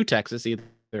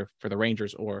 either for the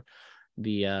Rangers or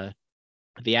the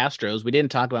Astros. We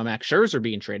didn't talk about Max Scherzer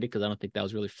being traded because I don't think that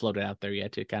was really floated out there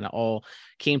yet. It kind of all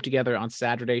came together on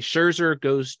Saturday. Scherzer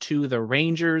goes to the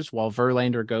Rangers while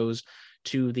Verlander goes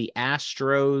to the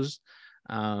Astros.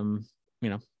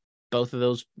 Both of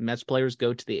those Mets players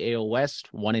go to the AL West,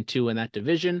 1 and 2 in that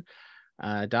division.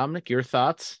 Dominic, your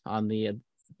thoughts on the,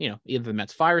 either the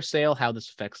Mets fire sale, how this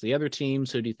affects the other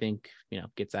teams? Who do you think,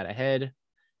 gets that ahead?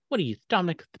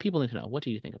 Dominic, the people need to know, what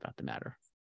do you think about the matter?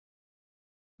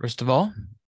 First of all,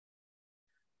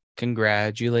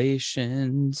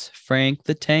 congratulations, Frank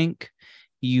the Tank.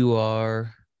 You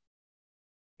are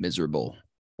miserable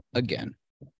again.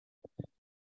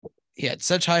 He had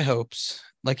such high hopes,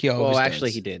 like he always does. Well,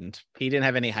 actually, he didn't. He didn't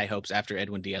have any high hopes after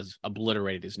Edwin Diaz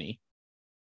obliterated his knee.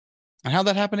 And how'd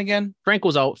that happen again? Frank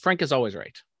is always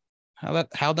right.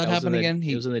 How'd that happen again?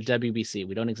 He was in the WBC.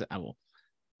 We don't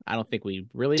I don't think we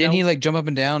really didn't know. He jump up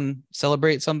and down,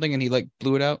 celebrate something, and he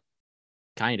blew it out?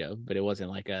 Kind of, but it wasn't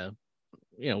like a,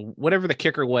 whatever the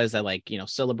kicker was that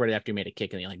celebrated after he made a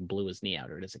kick and he blew his knee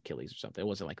out or his Achilles or something. It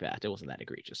wasn't like that. It wasn't that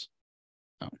egregious.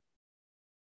 Oh.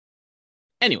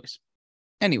 Anyways.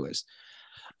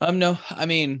 No, I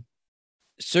mean,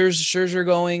 Scherzer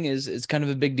going is kind of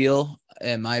a big deal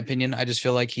in my opinion. I just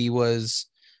feel like he was,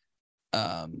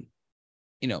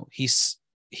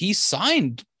 he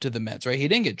signed to the Mets, right? He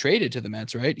didn't get traded to the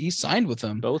Mets, right? He signed with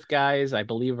them. Both guys, I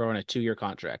believe, are on a 2-year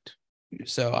contract.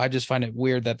 So I just find it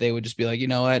weird that they would just be like, you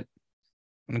know what,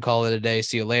 I'm going to call it a day.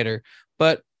 See you later.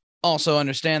 But also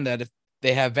understand that if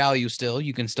they have value still,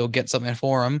 you can still get something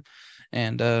for them.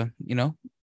 And,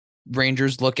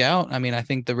 Rangers look out. I mean, I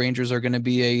think the Rangers are going to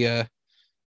be a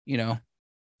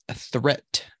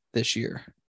threat this year.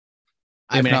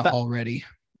 Already.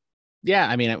 Yeah,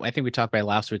 I mean, I think we talked about it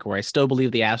last week where I still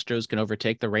believe the Astros can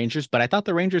overtake the Rangers, but I thought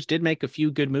the Rangers did make a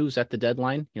few good moves at the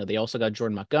deadline. They also got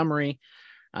Jordan Montgomery.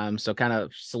 So kind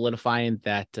of solidifying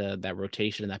that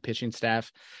rotation and that pitching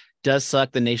staff. Does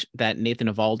suck that Nathan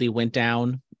Eovaldi went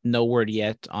down. No word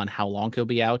yet on how long he'll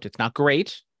be out. It's not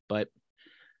great, but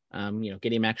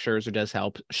getting Max Scherzer does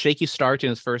help. Shaky start in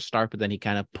his first start, but then he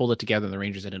kind of pulled it together and the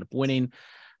Rangers ended up winning.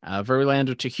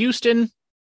 Verlander to Houston.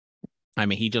 I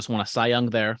mean, he just won a Cy Young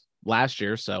there last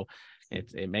year, so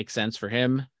it makes sense for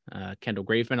him. Kendall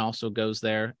Graveman also goes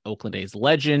there. Oakland A's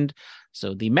legend.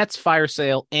 So the Mets fire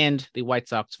sale and the White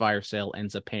Sox fire sale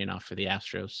ends up paying off for the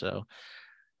Astros. So,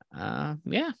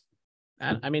 yeah.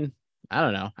 I mean, I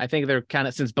don't know. I think they're kind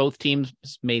of, since both teams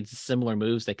made similar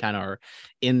moves, they kind of are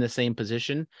in the same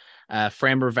position.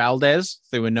 Framber Valdez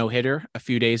threw a no-hitter a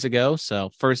few days ago.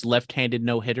 So first left-handed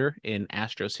no-hitter in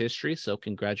Astros history. So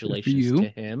congratulations to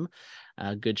him.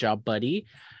 Good job, buddy.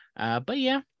 But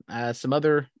yeah, some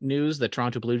other news: the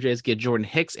Toronto Blue Jays get Jordan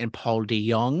Hicks and Paul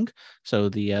DeJong. So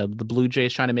the Blue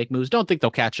Jays trying to make moves. Don't think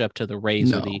they'll catch up to the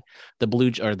Rays or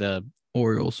the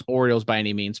Orioles by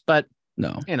any means, but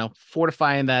no,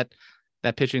 fortifying that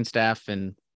pitching staff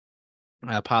and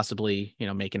possibly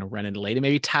making a run into late. And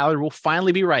maybe Tyler will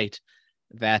finally be right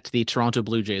that the Toronto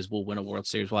Blue Jays will win a World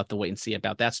Series. We'll have to wait and see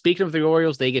about that. Speaking of the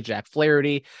Orioles, they get Jack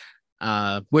Flaherty,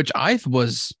 which I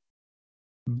was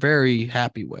very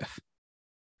happy with.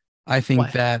 I think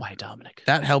why Dominic?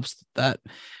 That helps. Well,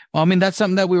 I mean, that's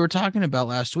something that we were talking about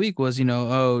last week was,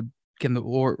 can the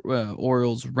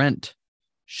Orioles rent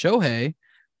Shohei?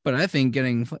 But I think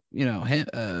getting,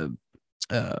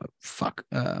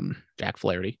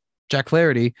 Jack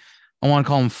Flaherty. I want to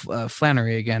call him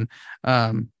Flannery again.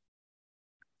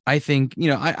 I think,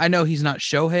 I know he's not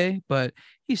Shohei, but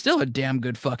he's still a damn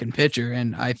good fucking pitcher.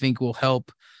 And I think will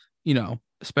help,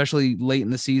 especially late in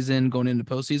the season, going into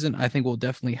postseason, I think will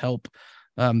definitely help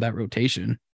that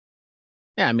rotation.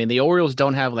 Yeah, I mean the Orioles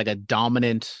don't have like a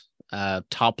dominant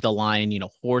top of the line,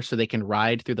 horse so they can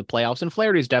ride through the playoffs. And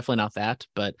Flaherty's definitely not that,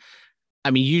 but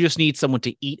I mean you just need someone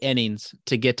to eat innings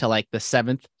to get to like the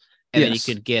seventh, and then you Yes.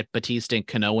 could get Batista and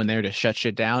Cano in there to shut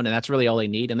shit down, and that's really all they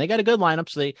need. And they got a good lineup,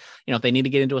 so they, if they need to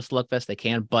get into a slugfest, they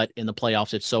can. But in the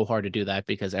playoffs, it's so hard to do that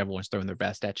because everyone's throwing their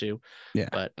best at you. Yeah.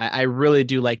 But I really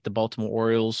do like the Baltimore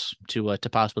Orioles to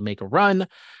possibly make a run.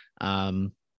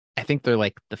 I think they're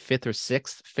like the fifth or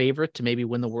sixth favorite to maybe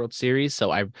win the World Series.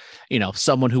 So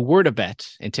someone who were to bet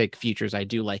and take futures, I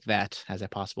do like that as a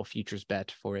possible futures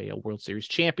bet for a World Series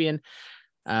champion.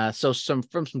 So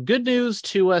from some good news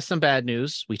to some bad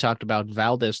news. We talked about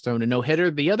Valdez throwing a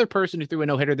no-hitter. The other person who threw a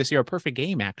no-hitter this year, a perfect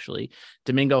game actually,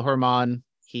 Domingo Germán.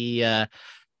 He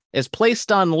is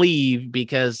placed on leave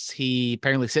because he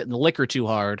apparently sitting the liquor too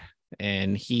hard,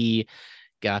 and he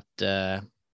got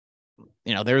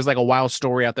there's like a wild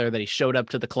story out there that he showed up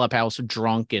to the clubhouse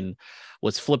drunk and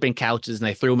was flipping couches, and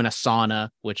they threw him in a sauna,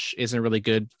 which isn't really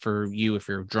good for you if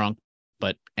you're drunk.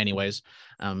 But anyways,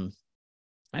 and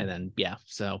then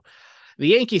so the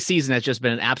Yankee season has just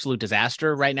been an absolute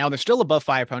disaster right now. They're still above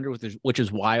 500, which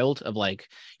is wild. Of like,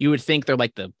 you would think they're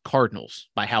like the Cardinals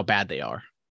by how bad they are,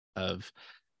 of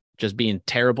just being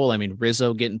terrible. I mean,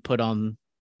 Rizzo getting put on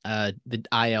the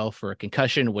IL for a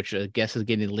concussion, which I guess is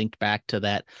getting linked back to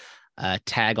that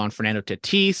tag on Fernando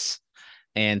Tatis.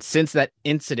 And since that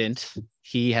incident,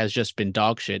 he has just been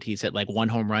dog shit. He's hit like one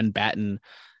home run batting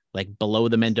like below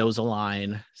the Mendoza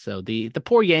line. So the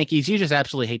poor Yankees, you just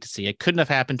absolutely hate to see it. Couldn't have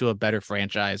happened to a better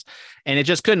franchise, and it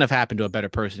just couldn't have happened to a better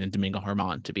person in Domingo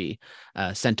Germán to be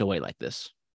sent away like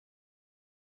this.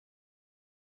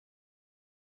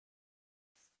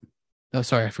 Oh,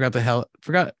 sorry, I forgot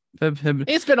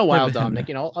It's been a while, Dominic.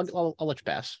 I'll let you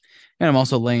pass. And I'm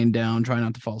also laying down, trying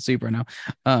not to fall asleep right now.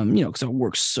 Because I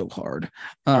work so hard.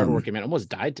 Hardworking man, almost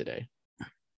died today.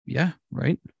 Yeah,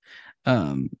 right.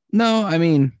 No, I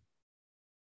mean,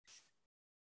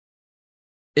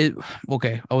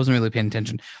 okay, I wasn't really paying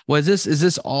attention. Is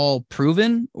this all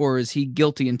proven, or is he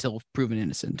guilty until proven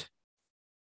innocent?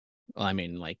 Well, I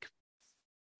mean, like,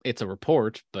 it's a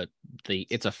report, but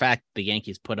it's a fact the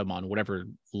Yankees put him on whatever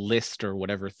list or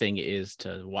whatever thing it is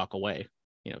to walk away,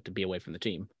 to be away from the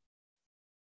team.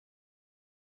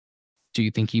 Do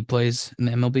you think he plays in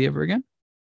the MLB ever again?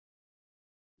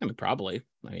 I mean, probably.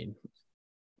 I mean,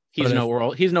 he's no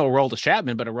Aroldis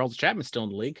Chapman, but Aroldis Chapman's still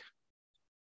in the league.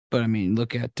 But I mean,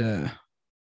 look at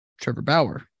Trevor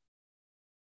Bauer.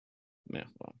 Yeah,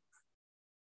 well,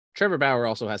 Trevor Bauer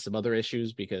also has some other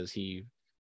issues because he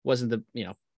wasn't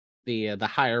the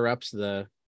higher ups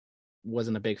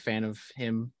wasn't a big fan of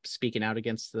him speaking out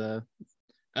against the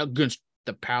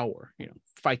power,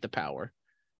 fight the power,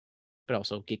 but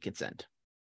also get consent.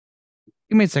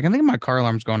 Give me a second. I think my car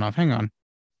alarm's going off. Hang on.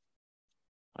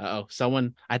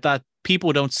 I thought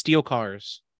people don't steal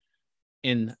cars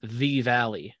in the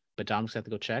Valley, but Dominic's have to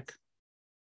go check.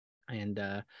 And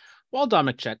while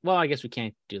Dominic check, well, I guess we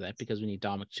can't do that because we need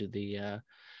Dominic to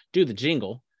do the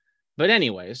jingle. But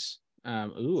anyways,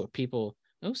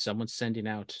 someone's sending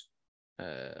out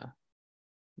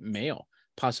mail,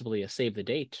 possibly a save the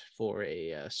date for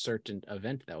a certain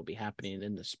event that will be happening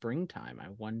in the springtime. I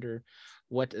wonder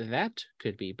what that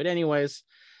could be. But anyways,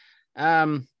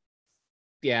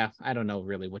 yeah, I don't know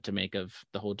really what to make of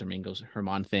the whole Domingo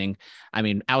Germán thing. I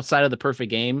mean, outside of the perfect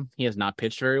game, he has not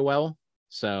pitched very well.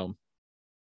 So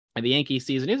the Yankee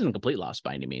season isn't a complete loss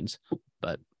by any means,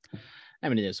 but I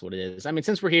mean, it is what it is. I mean,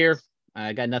 since we're here,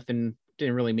 I got nothing,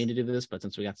 didn't really mean to do this, but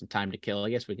since we got some time to kill, I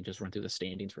guess we can just run through the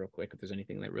standings real quick if there's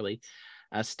anything that really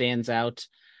stands out.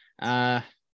 I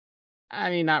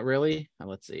mean, not really.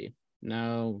 Let's see.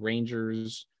 No,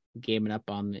 Rangers game and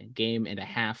a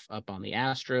half up on the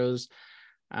Astros.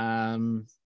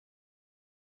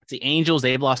 It's the Angels.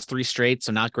 They've lost 3 straight,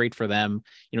 so not great for them.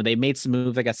 They made some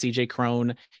moves. They got CJ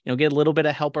Cron, get a little bit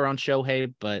of help around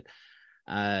Shohei, but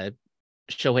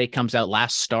Shohei comes out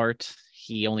last start.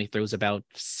 He only throws about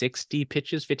 60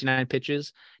 pitches, 59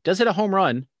 pitches, does hit a home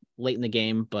run late in the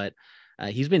game, but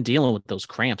he's been dealing with those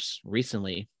cramps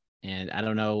recently. And I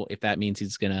don't know if that means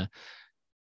he's going to,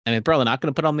 I mean, probably not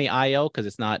going to put on the IL because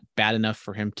it's not bad enough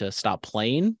for him to stop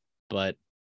playing, but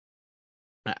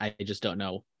I just don't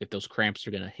know if those cramps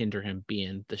are going to hinder him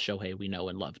being the Shohei we know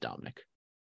and love, Dominic.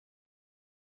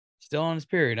 Still on his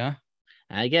period, huh?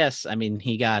 I guess. I mean,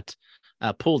 he got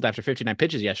pulled after 59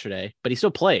 pitches yesterday, but he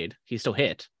still played. He still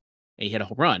hit. And he hit a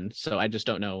home run. So I just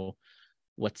don't know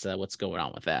what's going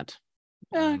on with that.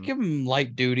 Give him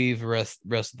light duty for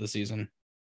rest of the season.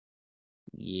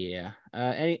 Yeah.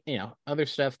 Any other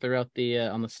stuff throughout the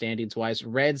on the standings wise.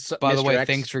 Reds. By the Mr. way, X,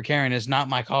 thanks for caring. It's not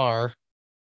my car.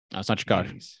 Oh, it's not your car.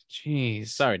 Jeez.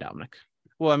 Sorry, Dominic.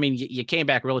 Well, I mean, you came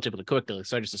back relatively quickly,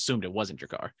 so I just assumed it wasn't your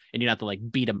car, and you don't have to like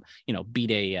beat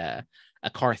a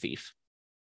car thief.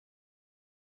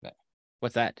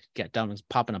 What's that? Get Dominic's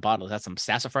popping a bottle. Is that some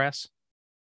sassafras?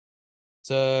 It's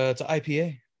an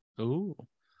IPA. Ooh,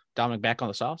 Dominic back on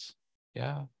the sauce.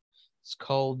 Yeah, it's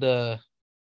called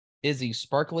Izzy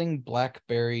Sparkling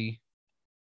Blackberry.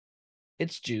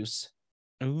 It's juice.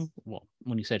 Ooh, well,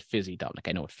 when you said fizzy, Dominic,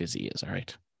 I know what fizzy is. All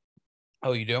right.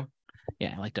 Oh, you do?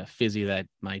 Yeah, I like to fizzy that.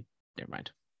 Never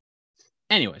mind.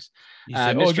 Anyways, You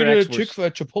say, Mr. I get X, a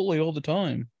Chick-fil-A all the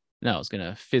time. No, it's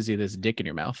gonna fizzy this dick in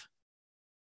your mouth.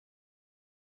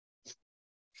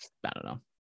 I don't know.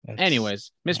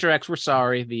 Anyways, Mr. X, we're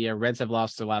sorry. The Reds have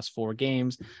lost their last 4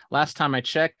 games. Last time I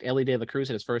checked, Elly De La Cruz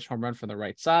hit his first home run from the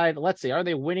right side. Let's see, are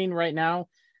they winning right now?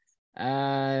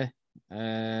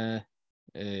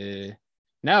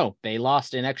 No, they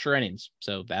lost in extra innings.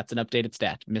 So that's an updated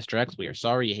stat. Mr. X, we are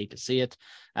sorry. You hate to see it.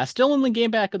 Still in the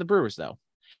game back of the Brewers, though.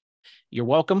 You're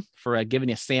welcome for giving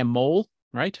you Sam Mole,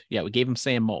 right? Yeah, we gave him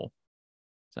Sam Mole.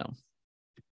 So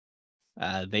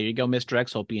there you go, Mr.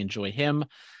 X. Hope you enjoy him.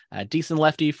 Decent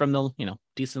lefty from the,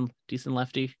 decent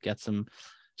lefty. Got some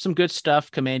good stuff.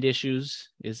 Command issues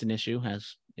is an issue,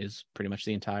 as is pretty much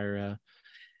the entire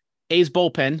A's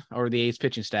bullpen or the A's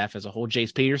pitching staff as a whole.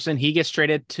 Jace Peterson, he gets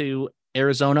traded to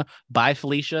Arizona by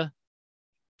Felicia.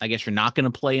 I guess you're not going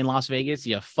to play in Las Vegas,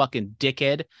 you fucking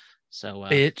dickhead. So,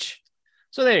 bitch.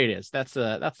 So there it is. That's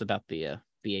about the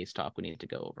A's talk we need to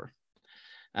go over.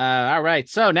 All right.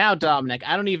 So now, Dominic,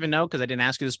 I don't even know because I didn't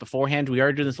ask you this beforehand. We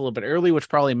are doing this a little bit early, which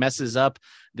probably messes up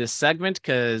this segment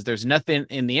because there's nothing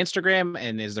in the Instagram.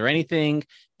 And is there anything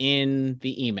in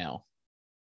the email?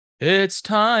 It's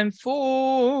time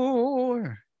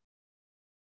for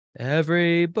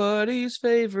everybody's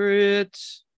favorite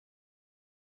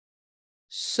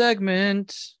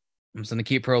segment. I'm just gonna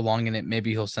keep prolonging it.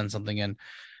 Maybe he'll send something in.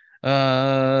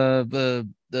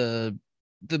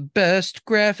 The best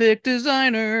graphic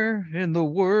designer in the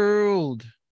world.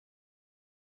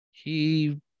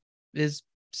 He is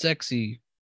sexy.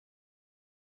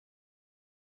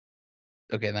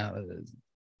 Okay, now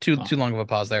too long of a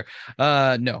pause there.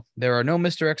 No, there are no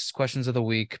Mr. X questions of the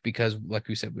week because, like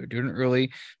we said, we're doing it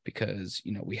early because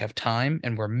we have time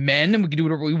and we're men and we can do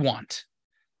whatever we want.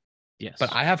 Yes,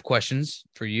 but I have questions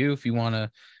for you if you want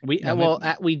to. We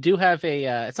do have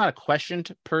a. It's not a question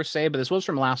per se, but this was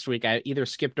from last week. I either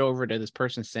skipped over to this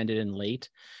person send it in late.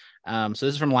 So this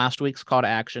is from last week's call to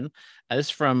action. This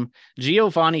is from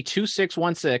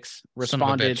Giovanni2616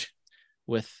 responded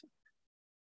with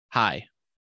hi.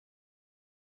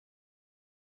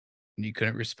 You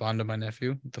couldn't respond to my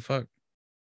nephew? What the fuck?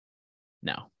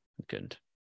 No, I couldn't.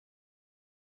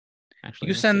 Actually,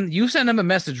 you send him a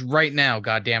message right now.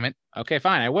 God damn it. Okay,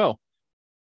 fine. I will.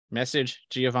 Message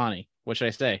Giovanni. What should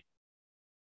I say?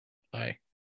 Hi.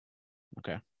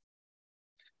 Okay.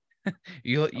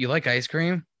 You like ice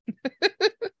cream?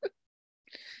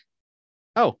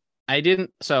 Oh, I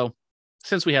didn't. So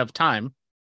since we have time,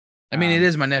 I mean, it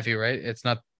is my nephew, right? It's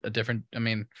not a different. I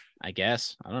mean, I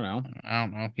guess I don't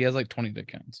know. He has like 20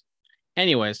 accounts.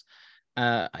 Anyways,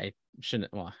 I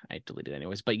shouldn't. Well, I deleted it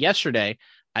anyways. But yesterday,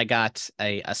 I got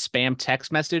a spam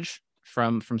text message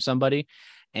from somebody,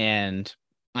 and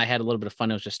I had a little bit of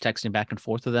fun. I was just texting back and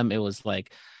forth with them. It was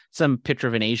like some picture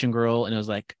of an Asian girl, and it was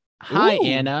like, "Hi, Ooh.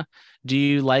 Anna, do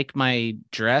you like my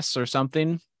dress or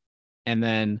something?" And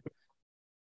then,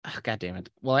 God damn it.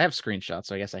 Well, I have screenshots,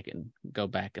 so I guess I can go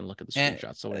back and look at the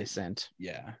screenshots of what I sent.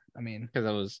 Yeah, I mean, because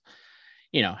I was,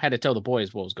 had to tell the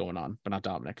boys what was going on, but not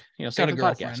Dominic. Got a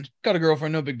girlfriend. Got a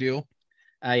girlfriend. No big deal.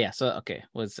 Yeah. So okay,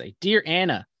 let's say, dear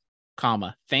Anna,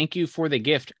 comma, thank you for the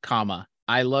gift, comma,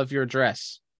 I love your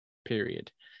dress,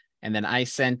 period. And then I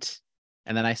sent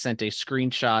a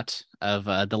screenshot of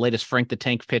the latest Frank the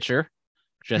Tank picture,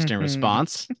 just in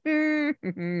response.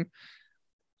 And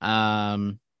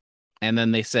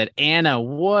then they said, Anna,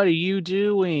 what are you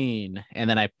doing? And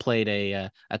then I played a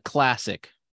classic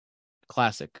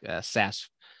SAS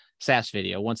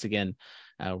video. Once again,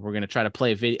 we're gonna try to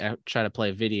play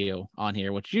a video on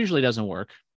here, which usually doesn't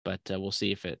work, but we'll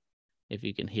see if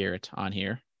you can hear it on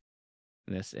here.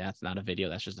 And that's not a video,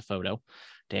 that's just a photo.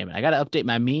 Damn it, I gotta update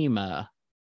my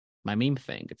meme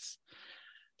thing. It's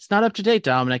not up to date,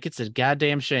 Dominic. It's a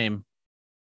goddamn shame.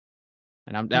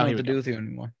 And I'm down here to do with you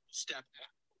anymore. Step back,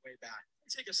 way back.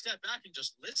 Take a step back and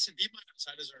just listen. Be my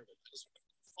I deserve it. I just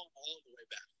fall all the way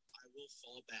back. I will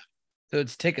fall back. So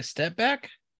it's take a step back.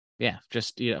 Yeah,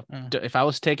 just Oh. if I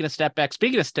was taking a step back.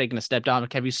 Speaking of taking a step,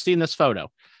 Dominic, have you seen this photo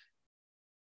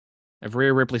of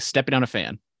Rhea Ripley stepping on a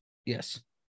fan? Yes.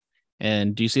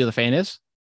 And do you see who the fan is?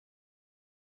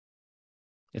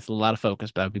 It's a lot of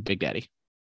focus, but that would be Big Daddy.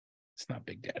 It's not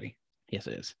Big Daddy. Yes,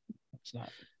 it is. It's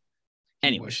not.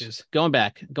 Anyways, Wishes. going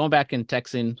back and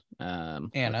texting let's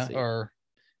Anna see. or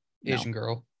No. Asian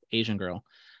girl. Asian girl.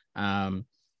 And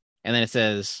then it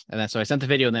says, and then so I sent the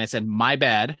video, and then I said, my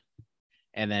bad.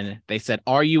 And then they said,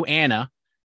 are you Anna?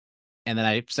 And then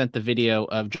I sent the video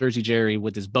of Jersey Jerry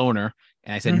with his boner,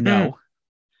 and I said, no.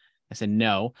 I said,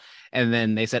 no. And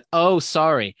then they said, oh,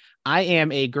 sorry. I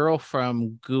am a girl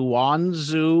from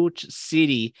Guangzhou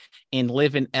City and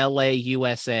live in LA,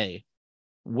 USA.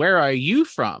 Where are you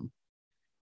from?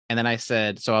 And then I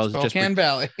said, so I was Spokane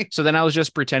Valley. so then I was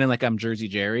just pretending like I'm Jersey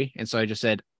Jerry. And so I just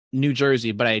said New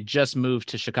Jersey, but I had just moved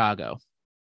to Chicago.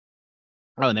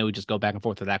 Oh, and then we just go back and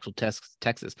forth with actual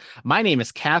Texas. My name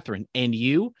is Catherine, and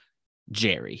you,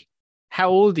 Jerry. How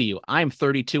old are you? I'm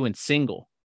 32 and single.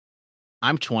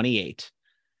 I'm 28.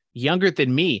 Younger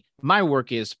than me. My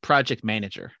work is project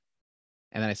manager.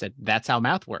 And then I said, that's how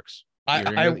math works.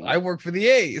 I work for the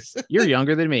A's. You're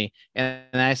younger than me. And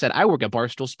I said, I work at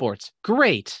Barstool Sports.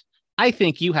 Great. I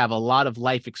think you have a lot of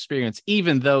life experience,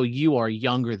 even though you are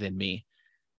younger than me.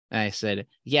 And I said,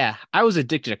 yeah, I was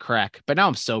addicted to crack, but now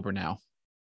I'm sober now.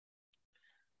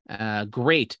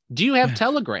 Great. Do you have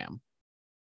Telegram?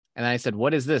 And I said,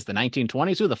 what is this? The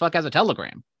 1920s? Who the fuck has a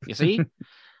Telegram? You see?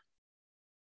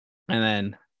 And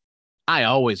then I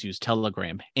always use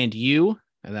Telegram. And you?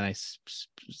 And then I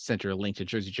sent her a link to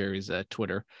Jersey Jerry's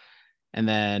Twitter. And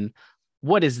then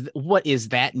what is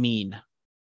that mean?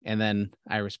 And then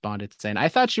I responded saying, I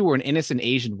thought you were an innocent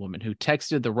Asian woman who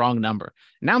texted the wrong number.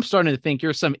 Now I'm starting to think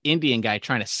you're some Indian guy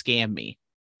trying to scam me.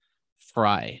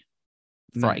 Fry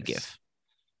Nice. GIF.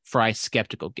 Fry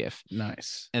skeptical GIF.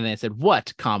 Nice. And then I said,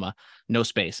 what, comma, no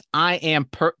space. I am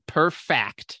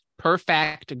perfect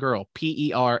girl.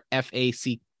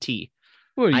 PERFACT.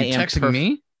 What are you I am texting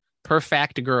me?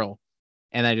 Perfect girl.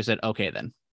 And I just said, okay,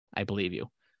 then I believe you.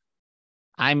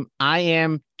 I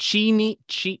am Chin's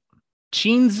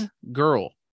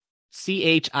girl.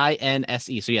 CHINSE.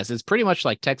 So yes, it's pretty much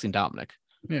like texting Dominic.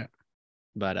 Yeah.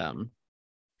 But I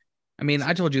mean,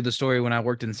 I told you the story when I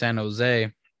worked in San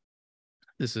Jose.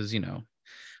 This is, when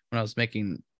I was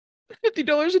making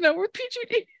 $50 an hour with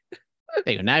PGD.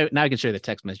 there you go. Now I can share the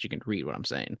text message. You can read what I'm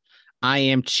saying. I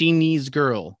am Chinese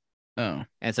girl. Oh. And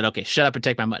I said, okay, shut up and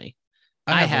take my money.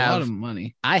 I have a lot of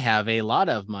money. I have a lot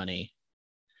of money.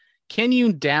 Can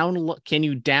you download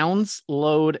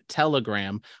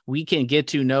Telegram? We can get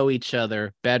to know each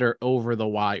other better over the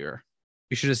wire.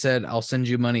 You should have said, I'll send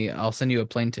you money. I'll send you a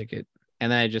plane ticket.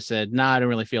 And then I just said, nah, I don't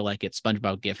really feel like it.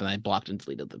 SpongeBob GIF. And I blocked and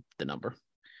deleted the number.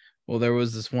 Well, there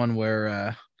was this one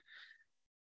where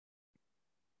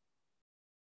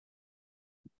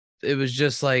it was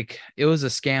just like, it was a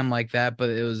scam like that, but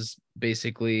it was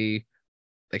basically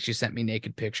like she sent me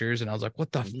naked pictures and I was like,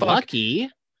 what the fuck? Lucky.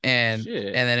 And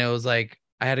Shit. then it was like,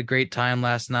 I had a great time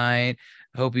last night.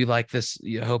 I hope you like this.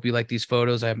 I hope you like these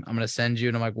photos. I'm going to send you.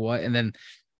 And I'm like, what? And then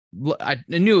I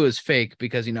knew it was fake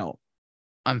because,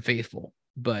 I'm faithful,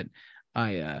 but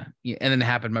and then it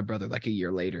happened to my brother like a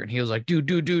year later and he was like, dude.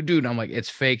 And I'm like, it's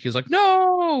fake. He was like,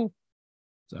 no.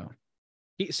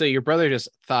 So your brother just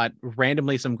thought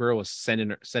randomly some girl was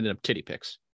sending him titty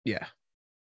pics. Yeah.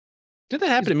 Did that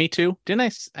happen to me too? Didn't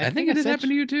I? I think it did happen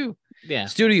to you too. Yeah.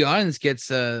 Studio Audience gets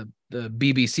the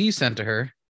BBC sent to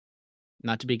her.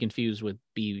 Not to be confused with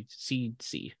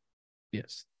BCC.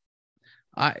 Yes.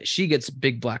 She gets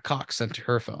big black cock sent to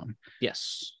her phone.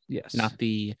 Yes. Yes. Not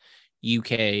the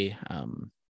UK,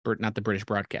 not the British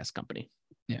Broadcast Company.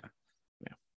 Yeah.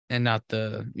 And not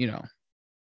the,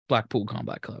 Blackpool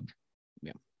Combat Club.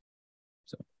 Yeah.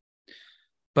 So,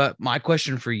 but my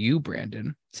question for you,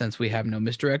 Brandon, since we have no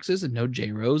Mr. X's and no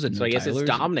J Rose and So no I guess Tylers, it's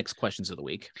Dominic's questions of the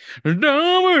week.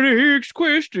 Dominic's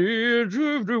questions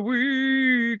of the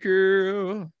week.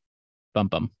 Yeah.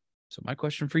 Bum. So my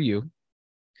question for you,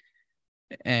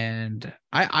 and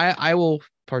I will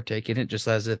partake in it just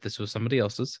as if this was somebody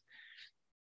else's.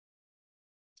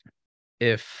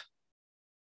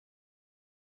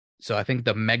 So I think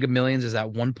the Mega Millions is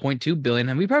at 1.2 billion,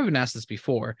 and we probably been asked this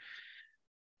before.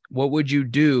 What would you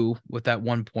do with that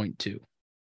 1.2?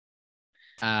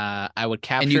 I would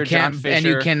capture And you John can't, Fisher.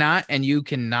 and you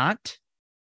cannot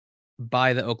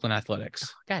buy the Oakland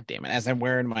Athletics. God damn it! As I'm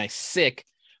wearing my sick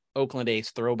Oakland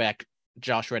A's throwback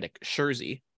Josh Reddick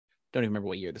jersey. Don't even remember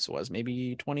what year this was.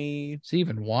 Maybe 20. It's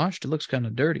even washed. It looks kind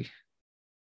of dirty.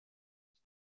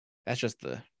 That's just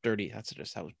the dirty. That's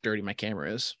just how dirty my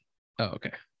camera is. Oh,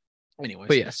 okay. Anyways,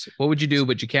 But yes, what would you do?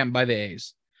 But you can't buy the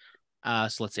A's.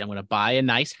 so let's see. I'm gonna buy a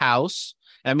nice house.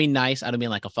 And I mean nice. I don't mean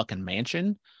like a fucking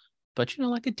mansion, but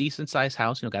like a decent sized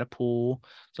house. Got a pool.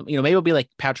 So maybe it'll be like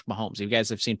Patrick Mahomes. If you guys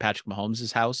have seen Patrick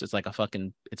Mahomes' house, it's like a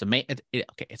fucking. It's a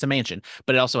okay, it's a mansion,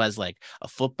 but it also has like a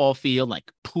football field,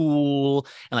 like pool,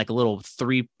 and like a little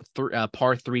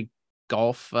par three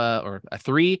golf or a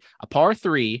par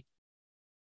three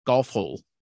golf hole.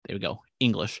 There we go,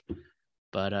 English.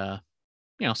 But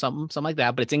something like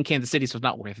that. But it's in Kansas City, so it's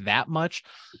not worth that much.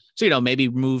 So maybe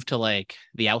move to like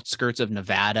the outskirts of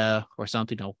Nevada or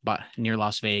something, but near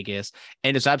Las Vegas,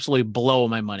 and it's absolutely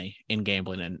blowing my money in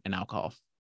gambling and alcohol.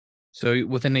 So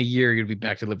within a year, you'd be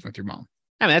back to living with your mom.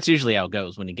 I mean, that's usually how it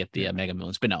goes when you get the Mega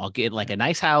Millions. But no, I'll get like a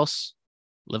nice house,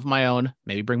 live my own,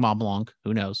 maybe bring mom along.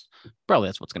 Who knows? Probably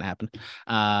that's what's gonna happen.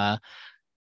 I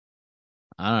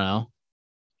don't know.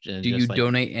 Do you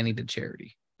donate any to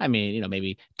charity? I mean,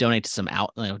 maybe donate to some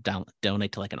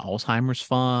donate to like an Alzheimer's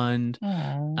fund.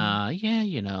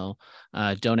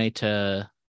 Donate to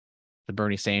the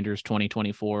Bernie Sanders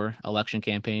 2024 election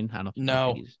campaign. I don't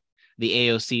know. No. The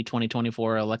AOC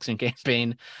 2024 election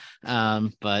campaign. But I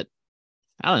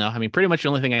don't know. I mean, pretty much the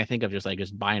only thing I think of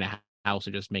just buying a house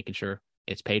or just making sure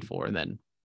it's paid for. And then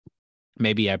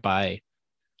maybe I buy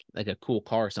like a cool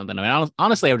car or something. I mean,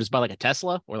 honestly, I would just buy like a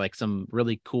Tesla or like some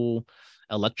really cool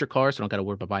electric cars, so I don't got to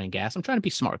worry about buying gas. I'm trying to be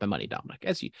smart with my money, Dominic,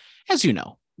 as you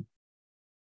know.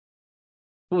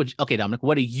 Okay, Dominic,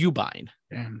 what are you buying?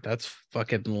 Damn, that's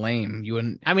fucking lame. You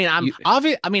wouldn't. I mean,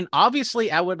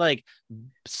 obviously, I would like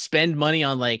spend money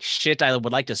on like shit I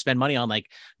would like to spend money on,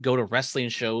 like go to wrestling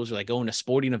shows or like going to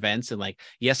sporting events, and like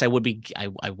yes, I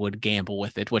would gamble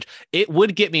with it, which it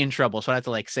would get me in trouble. So I have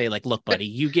to like say like, look, buddy,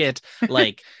 you get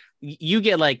like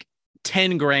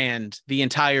 10 grand the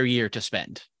entire year to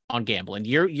spend on gambling.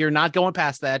 You're not going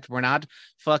past that. We're not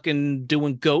fucking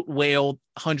doing goat whale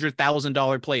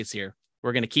 $100,000 plays here.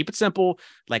 We're gonna keep it simple,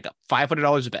 like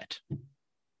 $500 a bet.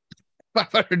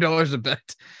 $500 a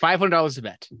bet. $500 a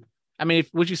bet. I mean,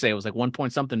 would you say it was like 1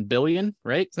 point something billion,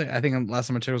 right? I think last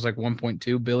time I checked was like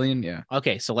 1.2 billion. Yeah.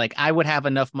 Okay, so like I would have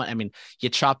enough money. I mean, you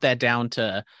chop that down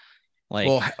to like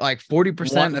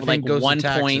 40%. I think goes 1 to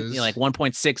taxes. like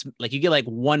 1.6. Like you get like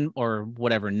one or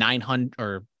whatever 900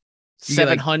 or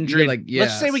 700.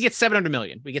 Let's say we get 700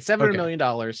 million. We get $700 million.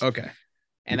 Okay,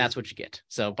 and that's what you get.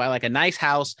 So buy like a nice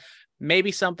house.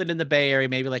 Maybe something in the Bay Area,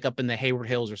 maybe like up in the Hayward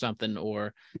Hills or something,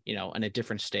 or, in a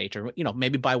different state, or,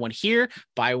 maybe buy one here,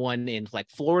 buy one in like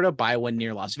Florida, buy one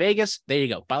near Las Vegas. There you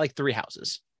go. Buy like 3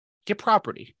 houses. Get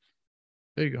property.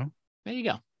 There you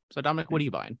go. So Dominic, what are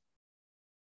you buying?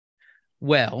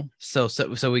 Well, so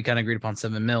we kind of agreed upon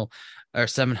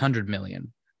 700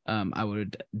 million. I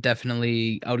would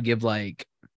give like,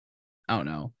 I don't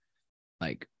know,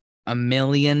 like $1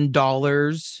 million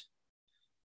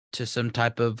to some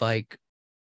type of like,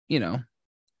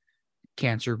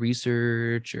 cancer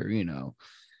research or,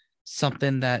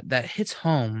 something that hits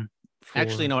home.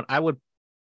 Actually, you know what? I would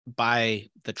buy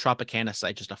the Tropicana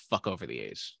site just to fuck over the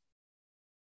A's.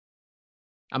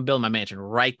 I'm building my mansion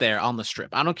right there on the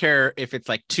strip. I don't care if it's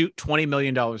like $20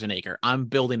 million an acre. I'm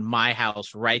building my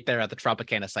house right there at the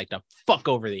Tropicana site to fuck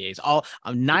over the A's. A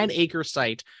 9-acre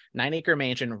site, 9-acre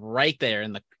mansion right there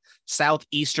in the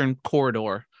southeastern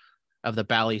corridor of the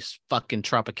Bally's fucking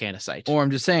Tropicana site. Or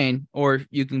I'm just saying, or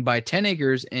you can buy 10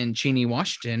 acres in Cheney,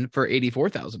 Washington for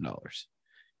 $84,000.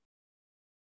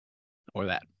 Or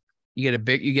that. You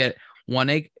get 1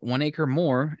 acre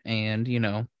more, and you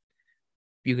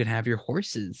can have your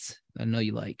horses. I know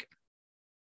you like.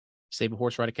 Save a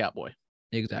horse, ride a cowboy.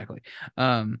 Exactly.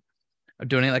 Donate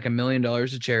like $1 million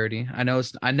to charity. I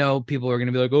know people are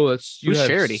gonna be like, oh, that's who's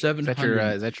charity?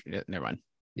 700. Never mind.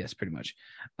 Yes, pretty much.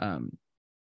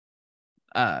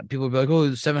 People will be like,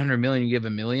 oh, 700 million, you give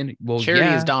 $1 million. Well,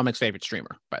 charity is Dominic's favorite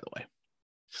streamer, by the way.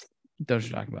 That's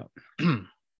what you're talking about.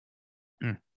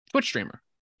 Twitch streamer.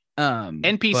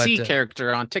 NPC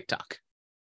character on TikTok.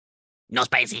 No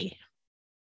spicy.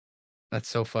 That's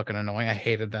so fucking annoying. I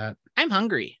hated that. I'm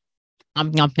hungry.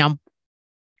 Yum yum.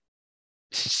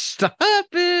 Stop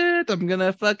it. I'm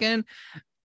gonna fucking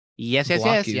yes.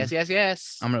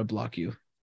 I'm gonna block you.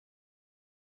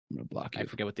 I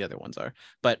forget what the other ones are.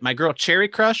 But my girl Cherry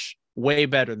Crush, way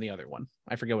better than the other one.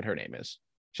 I forget what her name is.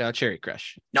 Shout out Cherry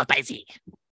Crush. No spicy.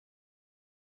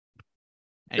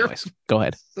 Anyways, go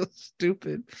ahead. So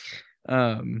stupid.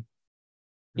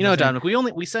 Dominic,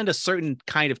 we send a certain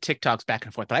kind of TikToks back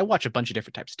and forth, but I watch a bunch of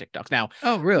different types of TikToks. Now,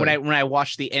 oh really? When I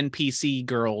watch the NPC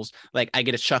girls, like I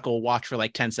get a chuckle, watch for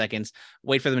like 10 seconds,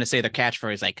 wait for them to say their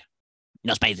catchphrase, like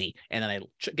no spicy, and then I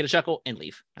get a chuckle and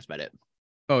leave. That's about it.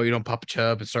 Oh, you don't pop a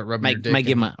chub and start rubbing your dick. Might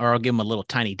give him I'll give him a little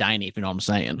tiny diny if you know what I'm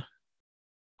saying.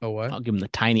 Oh, what? I'll give him the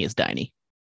tiniest diny.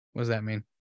 What does that mean?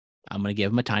 I'm gonna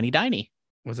give him a tiny diny.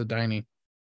 What's a diny?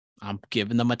 I'm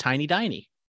giving them a tiny diny.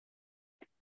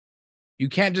 You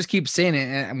can't just keep saying it.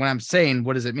 And when I'm saying,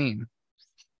 what does it mean?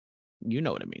 You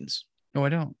know what it means. No, I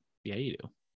don't. Yeah, you do.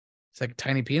 It's like a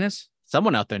tiny penis.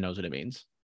 Someone out there knows what it means.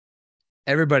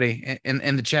 Everybody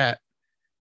in the chat.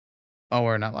 Oh,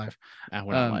 we're not live.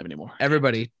 We're not live anymore.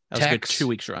 Everybody, That was a good text, 2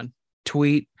 weeks run.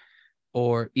 tweet,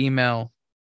 or email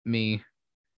me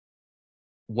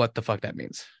what the fuck that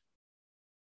means.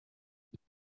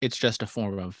 It's just a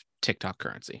form of TikTok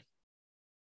currency.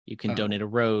 You can Oh. donate a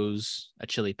rose, a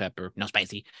chili pepper, no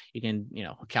spicy. You can,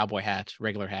 a cowboy hat,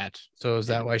 regular hat. So is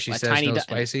that why she A says tiny no di-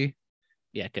 spicy?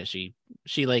 Yeah, because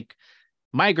she like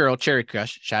my girl Cherry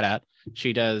Crush, shout out.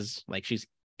 She does like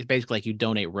it's basically like you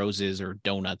donate roses or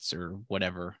donuts or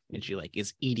whatever, and she like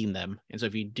is eating them. And so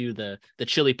if you do the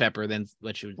chili pepper, then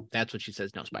that's what she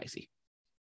says, no spicy.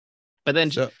 But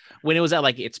then So- when it was at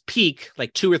like its peak,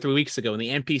 like 2 or 3 weeks ago, and the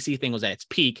NPC thing was at its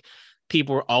peak,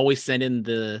 people were always sending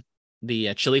the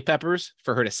chili peppers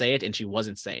for her to say it, and she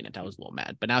wasn't saying it. I was a little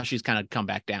mad, but now she's kind of come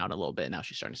back down a little bit. Now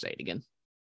she's starting to say it again.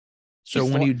 So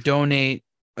when you donate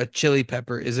a chili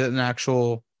pepper, is it an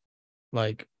actual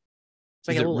like? It's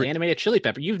like is a it little animated chili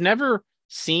pepper. You've never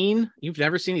seen these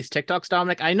TikToks,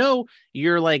 Dominic. I know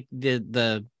you're like the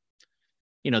the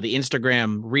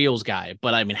Instagram Reels guy,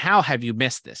 but I mean, how have you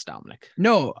missed this, Dominic?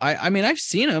 No, I mean I've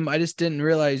seen them. I just didn't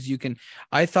realize you can.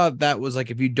 I thought that was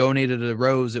like if you donated a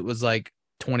rose, it was like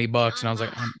 $20, and I was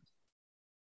like,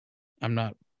 I'm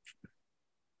not.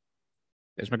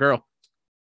 There's my girl.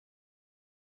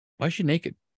 Why is she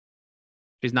naked?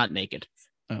 She's not naked.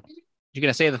 Oh. You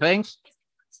gonna say the thing?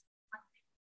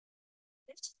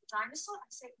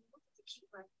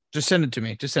 Just send it to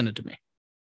me. Just send it to me.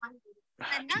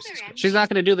 She's not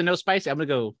gonna do the no spicy. I'm gonna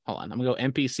go. Hold on. I'm gonna go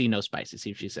NPC no spicy.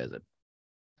 See if she says it.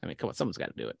 I mean, come on, someone's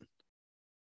got to do it.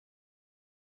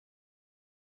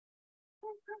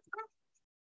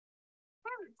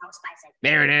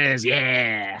 There it is.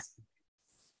 Yeah.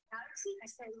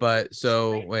 But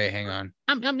so wait, hang on.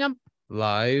 Yum.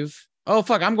 Live. Oh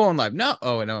fuck, I'm going live. No.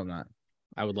 Oh no, I'm not.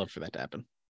 I would love for that to happen.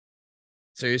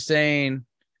 So you're saying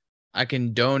I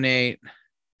can donate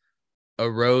a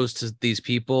rose to these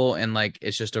people and like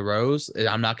it's just a rose?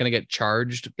 I'm not gonna get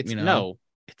charged. It's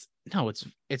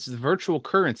it's the virtual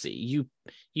currency.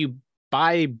 You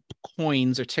buy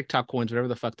coins or TikTok coins, whatever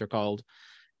the fuck they're called,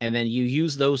 and then you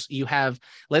use those.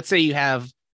 Let's say you have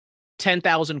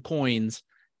 10,000 coins,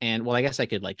 and well, I guess I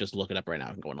could like just look it up right now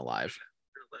and go on a live.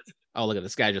 Oh, look at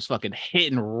this guy just fucking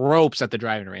hitting ropes at the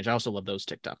driving range. I also love those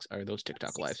TikToks or those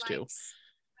TikTok lives too.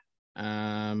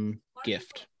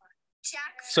 Gift.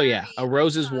 So yeah, a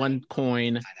rose is 1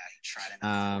 coin.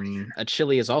 A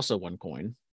chili is also 1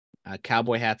 coin.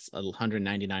 Cowboy hat's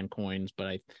 199 coins,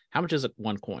 but how much is it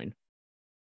 1 coin?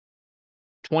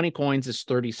 20 coins is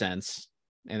 30 cents,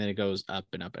 and then it goes up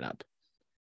and up and up.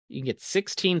 You can get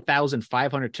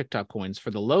 16,500 TikTok coins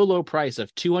for the low price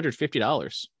of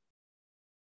 $250.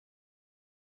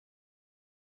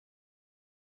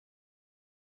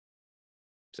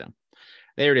 So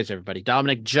there it is, everybody.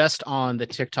 Dominic just on the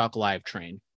TikTok live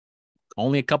train.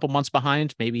 Only a couple months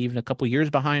behind, maybe even a couple years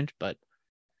behind, but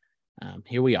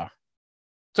here we are.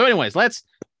 So anyways, let's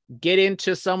get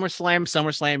into SummerSlam.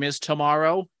 SummerSlam is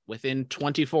tomorrow. Within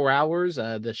 24 hours,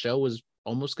 the show is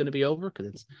almost going to be over because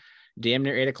it's damn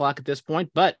near 8 o'clock at this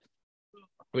point. But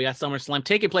we got SummerSlam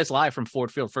taking place live from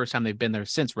Ford Field. First time they've been there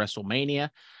since WrestleMania.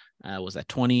 Was that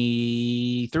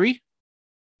 23?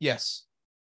 Yes.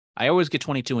 I always get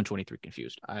 22 and 23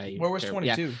 confused. Where was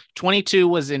 22? Yeah, 22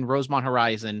 was in Rosemont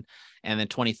Horizon, and then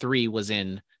 23 was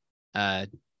in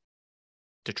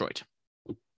Detroit.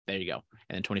 There you go.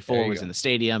 And then 24 was in the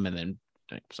stadium, and then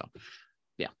so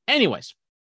yeah. Anyways,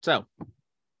 so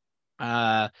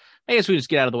I guess we just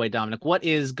get out of the way, Dominic. What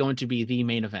is going to be the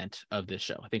main event of this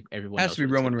show? I think everyone Has knows to be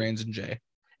what it's Roman gonna Reigns and Jay.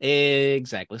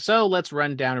 Exactly. So let's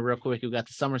run down it real quick. We've got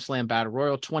the SummerSlam Battle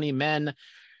Royal, 20 men.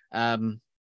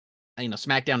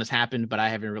 SmackDown has happened, but I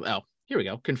haven't really. Oh, here we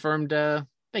go. Confirmed.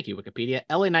 Thank you, Wikipedia.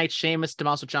 LA Knight, Sheamus,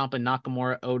 Tommaso Ciampa,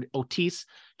 Nakamura, Otis,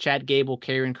 Chad Gable,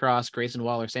 Karrion Kross, Grayson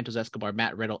Waller, Santos Escobar,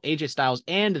 Matt Riddle, AJ Styles,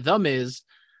 and The Miz.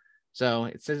 So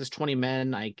it says it's 20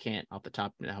 men. I can't off the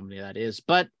top know how many that is,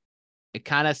 but it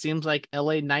kind of seems like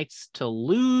LA Knight's to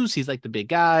lose. He's like the big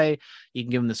guy. You can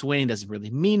give him this win. He doesn't really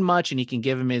mean much, and you can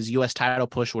give him his U.S. title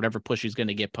push, whatever push he's going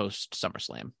to get post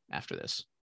SummerSlam after this.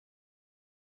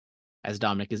 As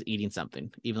Dominic is eating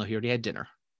something, even though he already had dinner.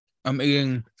 I'm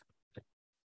eating.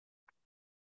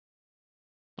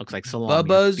 Looks like salami or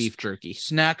Bubba's beef jerky.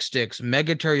 Snack Sticks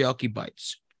Mega Teriyaki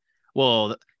Bites.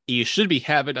 Well, you should be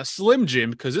having a Slim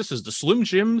Jim because this is the Slim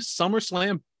Jim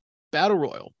SummerSlam Battle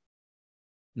Royal.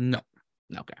 No,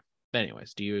 Okay. But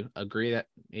anyways, do you agree that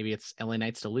maybe it's LA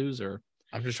Knights to lose, or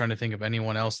I'm just trying to think of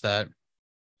anyone else that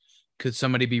could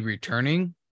somebody be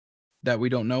returning that we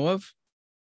don't know of.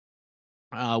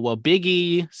 well, Big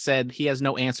E said he has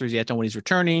no answers yet on when he's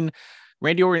returning.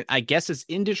 Randy Orton, I guess, is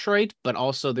in Detroit, but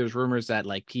also there's rumors that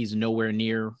like he's nowhere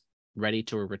near ready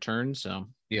to return. So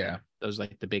Yeah, those are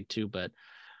like the big two. But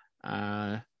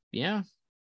yeah,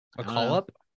 a call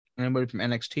up. Anybody from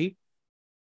NXT?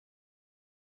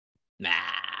 nah.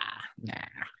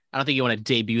 I don't think you want to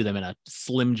debut them in a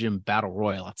Slim Jim Battle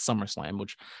Royal at SummerSlam,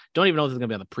 which don't even know if it's gonna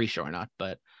be on the pre-show or not.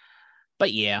 But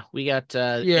yeah, we got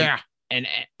and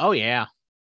oh yeah,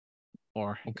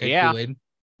 or Okay, yeah, Kool-Aid.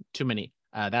 too many.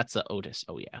 That's Otis.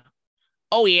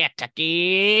 Oh yeah,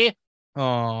 Tucky.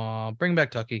 Oh, bring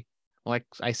back Tucky. Like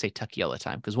I say Tucky all the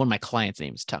time because one of my clients'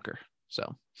 name is Tucker.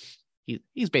 So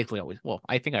he's basically always, well,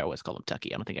 I think I always call him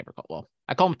Tucky. I don't think I ever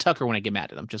I call him Tucker when I get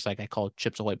mad at him, just like I call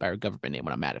Chips Ahoy by her government name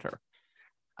when I'm mad at her.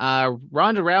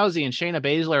 Ronda Rousey and Shayna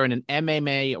Baszler in an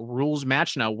MMA rules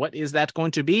match. Now, what is that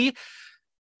going to be?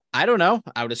 I don't know.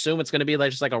 I would assume it's going to be like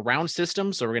just like a round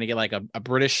system. So we're going to get like a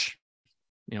British,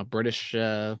 British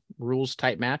rules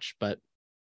type match. But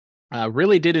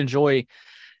really did enjoy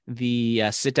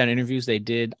the sit-down interviews they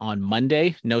did on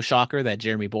Monday. No shocker that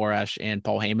Jeremy Borash and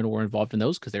Paul Heyman were involved in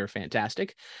those because they were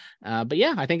fantastic. But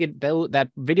yeah, I think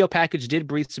that video package did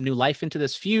breathe some new life into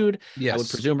this feud. Yes, I would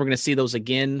presume we're going to see those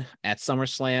again at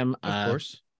SummerSlam. of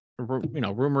course.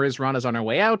 Rumor is Ronda's on her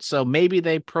way out, so maybe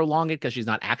they prolong it because she's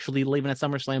not actually leaving at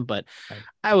SummerSlam. But Right.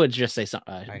 I would just say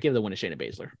give the win to Shayna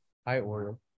Baszler. Hi,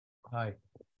 Oreo. Hi.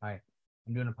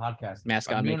 I'm doing a podcast.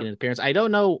 Mascot making an appearance. I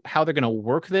don't know how they're going to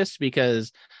work this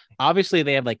because obviously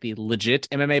they have like the legit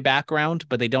MMA background,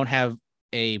 but they don't have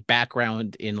a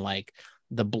background in like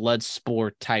the blood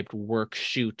sport type work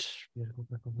shoot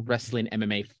wrestling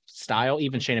MMA style.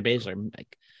 Even Shayna Baszler,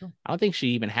 like I don't think she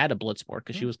even had a blood sport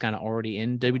because she was kind of already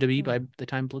in WWE by the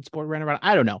time Bloodsport ran around.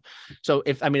 I don't know. So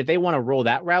if they want to roll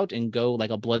that route and go like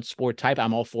a blood sport type,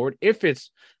 I'm all for it if it's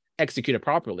executed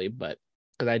properly. But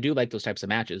because I do like those types of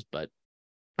matches, but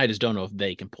I just don't know if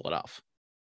they can pull it off.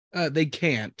 They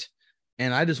can't,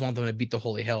 and I just want them to beat the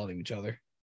holy hell out of each other.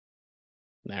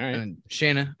 All right. And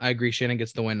Shayna, I agree. Shayna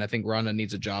gets the win. I think Ronda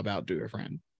needs a job out to her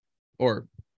friend or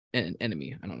an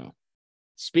enemy. I don't know.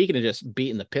 Speaking of just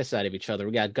beating the piss out of each other,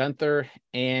 we got Gunther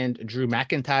and Drew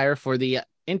McIntyre for the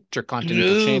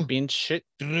Intercontinental Championship.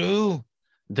 Drew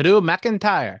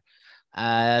McIntyre.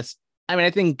 I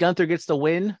think Gunther gets the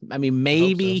win.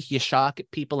 Maybe you shock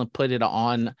people and put it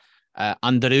on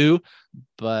Drew,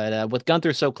 but with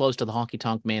Gunther so close to the Honky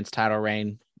Tonk Man's title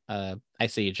reign, I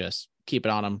say you just keep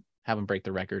it on him, have him break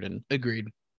the record, and agreed.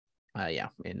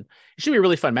 And it should be a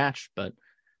really fun match, but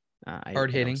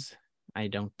hard hitting.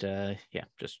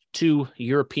 Just two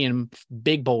European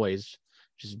big boys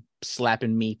just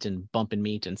slapping meat and bumping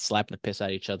meat and slapping the piss out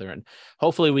of each other, and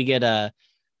hopefully we get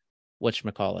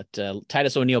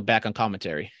Titus O'Neil back on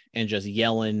commentary and just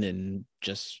yelling and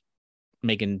just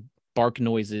making bark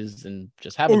noises and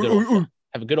just have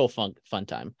a good old fun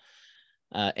time.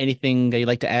 Anything that you'd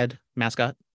like to add,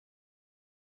 Mascot?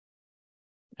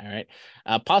 All right.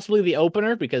 Possibly the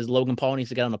opener because Logan Paul needs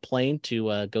to get on a plane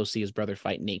to go see his brother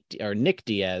fight Nate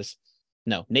Diaz.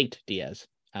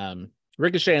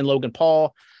 Ricochet and Logan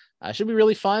Paul should be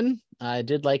really fun. I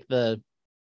did like the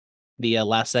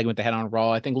last segment they had on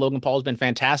Raw. I think Logan Paul has been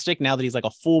fantastic now that he's like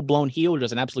a full-blown heel,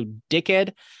 just an absolute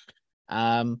dickhead.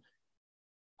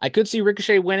 I could see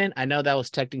Ricochet winning. I know that was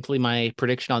technically my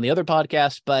prediction on the other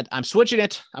podcast, but I'm switching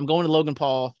it. I'm going to Logan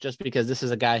Paul just because this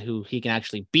is a guy who he can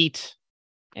actually beat.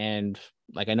 And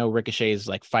like, I know Ricochet is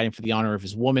like fighting for the honor of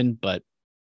his woman, but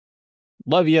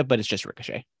love you, but it's just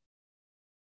Ricochet.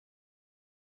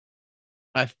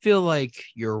 I feel like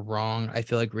you're wrong. I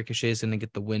feel like Ricochet is going to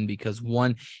get the win because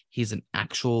one, he's an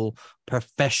actual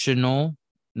professional,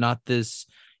 not this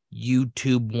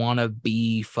YouTube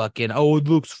wannabe fucking, oh, it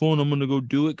looks fun, I'm going to go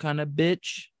do it kind of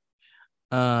bitch.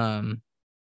 I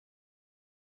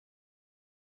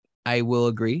will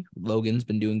agree. Logan's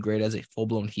been doing great as a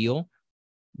full-blown heel.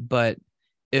 But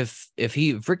if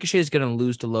Ricochet is going to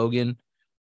lose to Logan,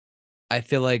 I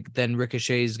feel like then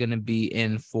Ricochet is going to be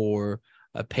in for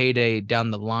a payday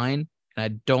down the line. And I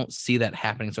don't see that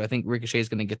happening. So I think Ricochet is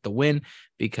going to get the win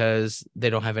because they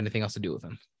don't have anything else to do with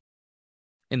him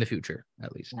in the future,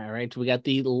 at least. All right. We got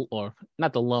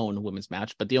not the lone women's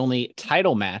match, but the only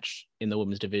title match in the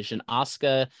women's division.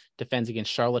 Asuka defends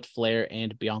against Charlotte Flair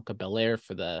and Bianca Belair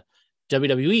for the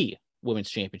WWE women's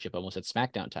championship, almost at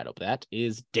SmackDown title, but that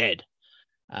is dead.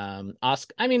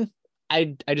 Asuka, I mean,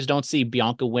 I just don't see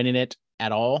Bianca winning it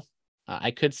at all.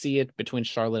 I could see it between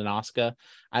Charlotte and Asuka.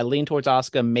 I lean towards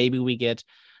Asuka. Maybe we get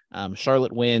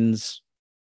Charlotte wins.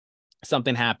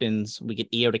 Something happens. We get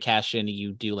Io to cash in.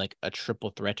 You do like a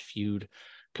triple threat feud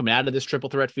coming out of this triple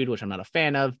threat feud, which I'm not a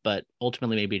fan of, but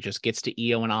ultimately maybe it just gets to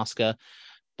Io and Asuka.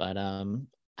 But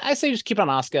I say just keep it on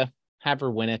Asuka. Have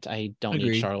her win it. I don't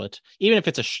need Charlotte. Even if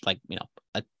it's a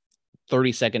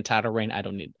 30-second title reign, I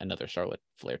don't need another Charlotte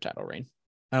Flair title reign.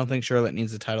 I don't think Charlotte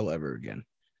needs a title ever again.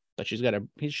 But she's got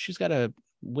to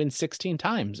win 16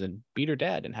 times and beat her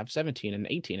dad and have 17 and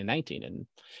 18 and 19 and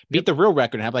beat the real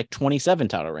record and have like 27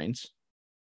 title reigns.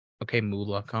 Okay,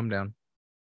 Moolah, calm down.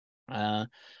 Yeah,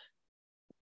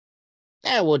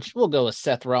 we'll go with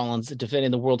Seth Rollins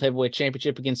defending the World Heavyweight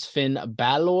Championship against Finn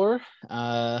Balor.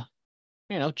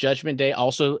 Judgment Day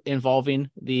also involving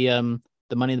the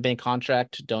Money in the Bank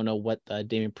contract. Don't know what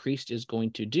Damian Priest is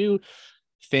going to do.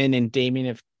 Finn and Damian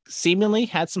have seemingly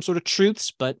had some sort of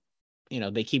truths, but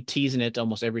they keep teasing it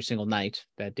almost every single night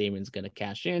that Damian's going to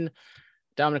cash in.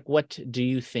 Dominic, what do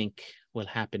you think will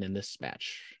happen in this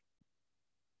match?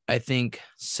 I think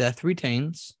Seth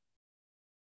retains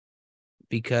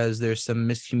because there's some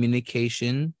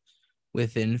miscommunication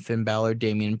within Finn Balor,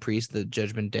 Damian Priest, the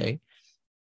Judgment Day.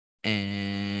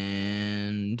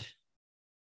 And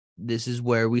this is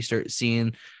where we start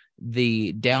seeing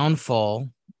the downfall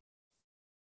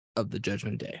of the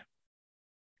Judgment Day.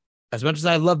 As much as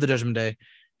I love the Judgment Day,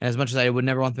 and as much as I would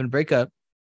never want them to break up,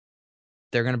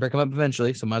 they're going to break them up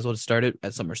eventually, so might as well just start it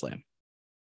at SummerSlam.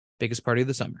 Biggest party of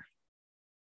the summer.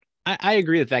 I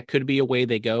agree that could be a way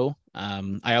they go.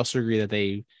 I also agree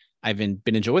that I've been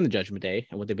enjoying the Judgment Day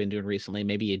and what they've been doing recently.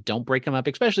 Maybe you don't break them up,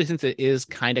 especially since it is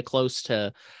kind of close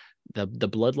to the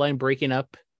bloodline breaking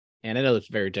up. And I know it's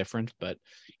very different, but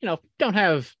don't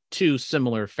have two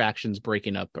similar factions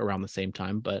breaking up around the same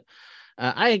time. But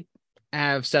I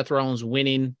have Seth Rollins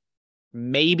winning.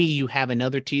 Maybe you have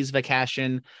another tease of a cash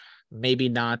in, maybe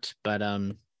not, but I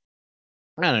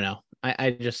don't know.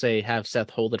 I just say have Seth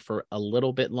hold it for a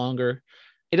little bit longer.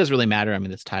 It doesn't really matter. I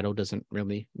mean, this title doesn't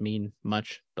really mean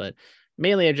much, but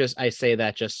mainly I say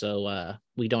that just so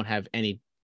we don't have any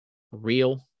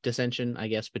real dissension, I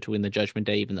guess, between the Judgment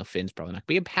Day, even though Finn's probably not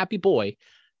going to be a happy boy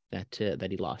that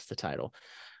he lost the title.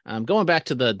 Going back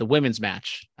to the women's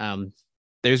match,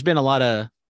 there's been a lot of,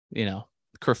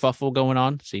 kerfuffle going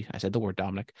on. See, I said the word,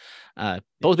 Dominic.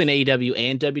 Both in AEW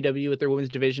and WWE with their women's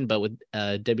division, but with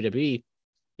WWE,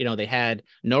 they had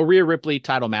no Rhea Ripley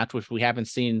title match, which we haven't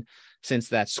seen since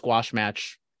that squash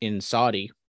match in Saudi.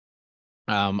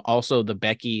 Also, the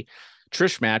Becky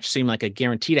Trish match seemed like a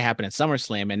guarantee to happen at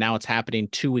SummerSlam, and now it's happening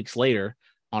 2 weeks later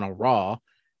on a Raw.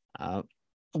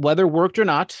 Whether worked or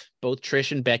not, both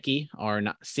Trish and Becky are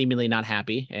seemingly not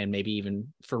happy, and maybe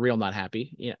even for real not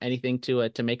happy. Anything to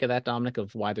make of that, Dominic,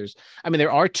 of why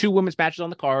there are 2 women's matches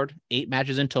on the card, 8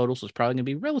 matches in total, so it's probably going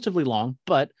to be relatively long,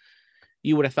 but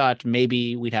you would have thought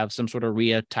maybe we'd have some sort of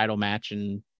Rhea title match,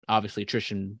 and obviously Trish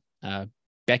and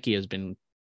Becky has been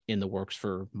in the works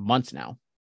for months now.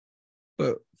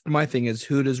 But my thing is,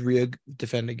 who does Rhea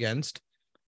defend against?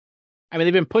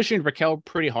 They've been pushing Raquel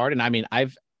pretty hard, and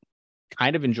I've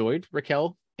kind of enjoyed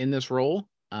Raquel in this role.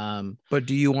 But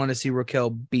do you want to see Raquel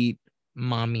beat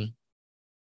Mommy?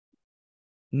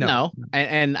 No.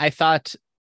 And I thought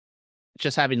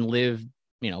just having Liv,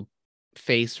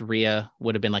 face Rhea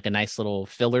would have been like a nice little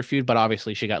filler feud, but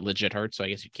obviously she got legit hurt, so I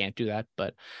guess you can't do that.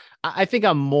 But I think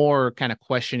I'm more kind of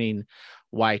questioning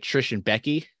why Trish and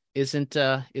Becky isn't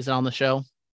on the show.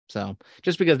 So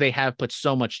just because they have put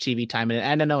so much TV time in it,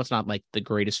 and I know it's not like the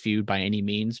greatest feud by any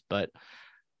means, but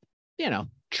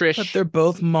Trish. But they're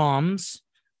both moms.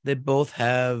 They both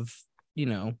have,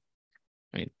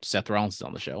 Seth Rollins is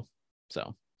on the show,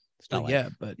 so it's not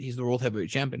but he's the world heavyweight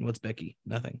champion. What's Becky?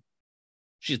 Nothing.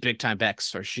 She's big time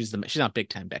Bex, or she's not big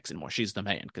time Bex anymore. She's the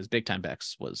man, because big time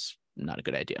Bex was not a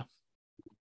good idea.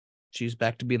 She's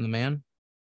back to being the man.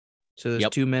 So there's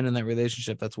 2 men in that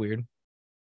relationship. That's weird.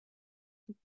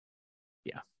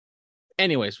 Yeah.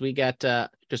 Anyways, we got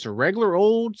just a regular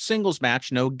old singles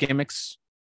match, no gimmicks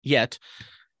yet.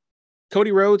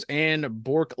 Cody Rhodes and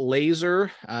Brock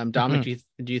Lesnar. Dominic,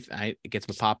 it gets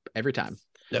me pop every time.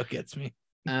 That gets me.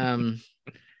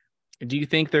 Do you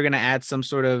think they're going to add some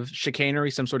sort of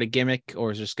chicanery, some sort of gimmick, or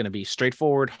is it just going to be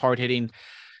straightforward, hard hitting?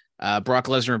 Brock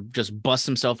Lesnar just busts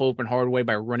himself open hard way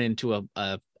by running into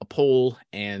a pole,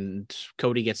 and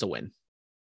Cody gets a win.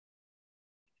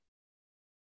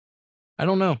 I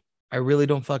don't know. I really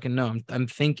don't fucking know. I'm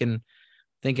thinking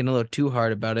thinking a little too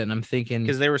hard about it, and I'm thinking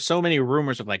Because there were so many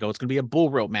rumors of like, oh, it's going to be a bull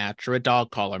rope match or a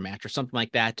dog collar match or something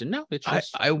like that. And no, it's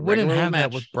just I wouldn't regular have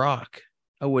that match. with Brock.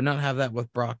 I would not have that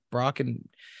with Brock.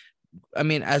 I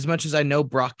mean, as much as I know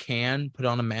Brock can put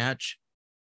on a match,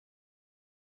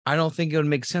 I don't think it would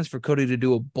make sense for Cody to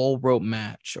do a bull rope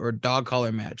match or a dog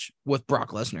collar match with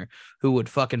Brock Lesnar, who would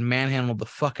fucking manhandle the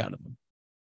fuck out of him.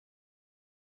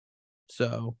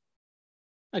 So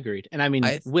Agreed. And I mean,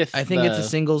 I think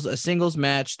it's a singles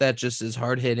match that just is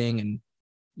hard hitting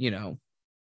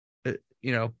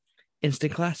and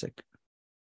instant classic.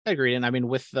 Agreed. And I mean,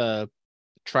 with the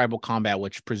tribal combat,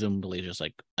 which presumably is just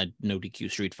like a no DQ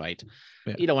street fight,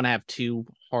 you don't want to have two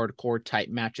hardcore type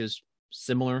matches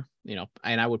similar,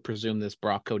 and I would presume this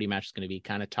Brock Cody match is going to be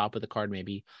kind of top of the card,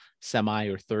 maybe semi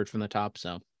or third from the top.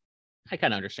 So I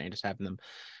kind of understand just having them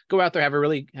go out there, have a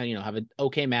really, have an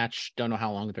okay match. Don't know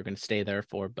how long they're going to stay there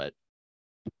for, but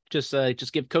just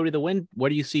give Cody the win. What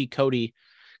do you see Cody?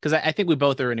 Because I think we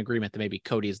both are in agreement that maybe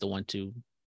Cody is the one to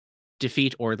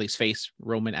defeat or at least face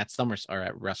Roman at or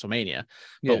at WrestleMania.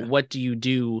 But what do you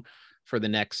do for the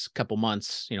next couple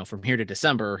months, from here to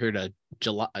December or here to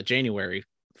January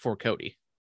for Cody?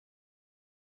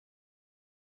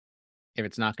 If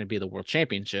it's not going to be the World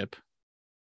Championship,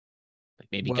 like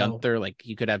maybe Gunther, like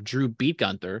you could have Drew beat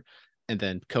Gunther and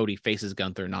then Cody faces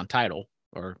Gunther non-title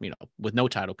or, with no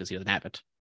title because he doesn't have it.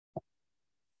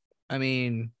 I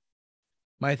mean,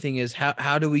 my thing is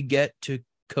how do we get to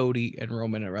Cody and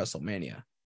Roman at WrestleMania?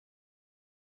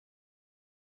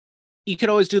 You could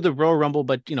always do the Royal Rumble,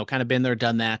 but, kind of been there,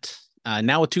 done that.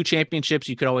 Now with 2 championships,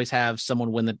 you could always have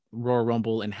someone win the Royal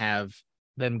Rumble and have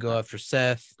them go after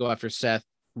Seth.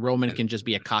 Roman can just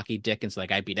be a cocky dick and say,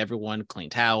 like, I beat everyone,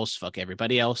 cleaned house, fuck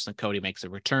everybody else. And Cody makes a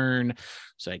return.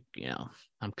 It's like,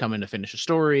 I'm coming to finish a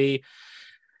story.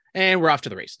 And we're off to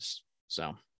the races.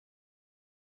 So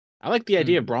I like the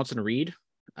idea of Bronson Reed.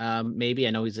 Maybe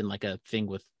I know he's in like a thing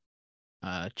with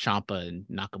Ciampa and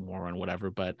Nakamura and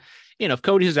whatever. But, if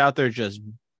Cody's out there just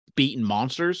beating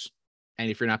monsters, and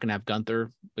if you're not going to have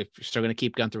Gunther, if you're still going to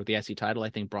keep Gunther with the SC title,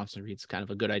 I think Bronson Reed's kind of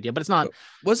a good idea. But it's not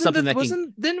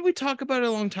Didn't we talk about it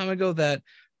a long time ago that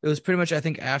it was pretty much, I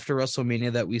think, after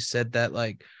WrestleMania that we said that,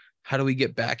 like, how do we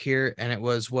get back here? And it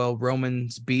was, well,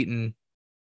 Roman's beaten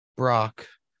Brock,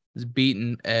 he's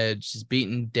beaten Edge, he's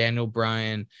beaten Daniel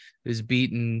Bryan, he's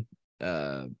beaten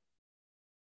fucking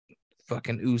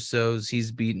Usos,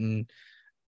 he's beaten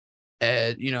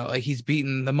Ed, like he's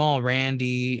beaten them all,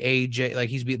 Randy, AJ, like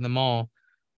he's beaten them all.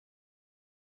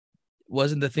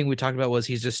 Wasn't the thing we talked about was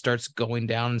he just starts going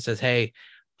down and says, hey,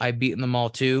 I've beaten them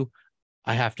all too,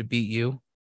 I have to beat you,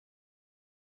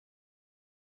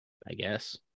 I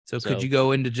guess. So could you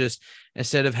go into just,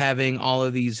 instead of having all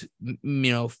of these,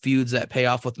 feuds that pay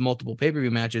off with multiple pay-per-view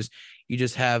matches, you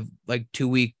just have like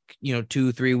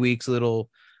 2-3 weeks little,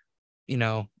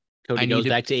 Cody goes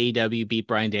back to AEW, beat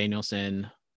Bryan Danielson.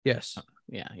 Yes.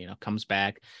 Yeah, comes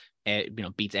back,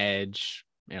 beats Edge,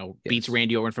 beats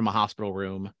Randy Orton from a hospital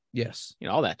room. Yes.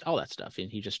 All that stuff.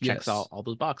 And he just checks all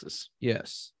those boxes.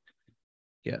 Yes.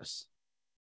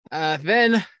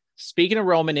 Then, speaking of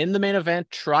Roman, in the main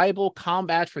event, tribal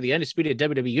combat for the undisputed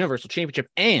WWE Universal Championship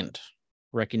and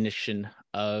recognition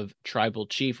of Tribal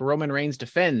Chief. Roman Reigns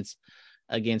defends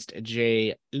against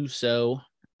Jey Uso.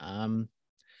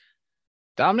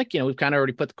 Dominic, we've kind of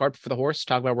already put the cart before the horse,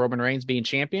 talk about Roman Reigns being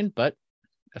champion, but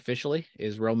officially,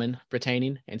 is Roman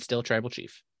retaining and still Tribal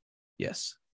Chief?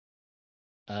 Yes.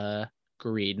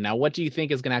 Agreed. Now, what do you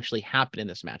think is going to actually happen in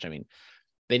this match? I mean,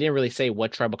 they didn't really say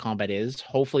what tribal combat is.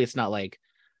 Hopefully, it's not like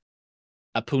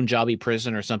a Punjabi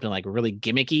prison or something like really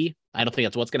gimmicky. I don't think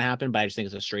that's what's going to happen, but I just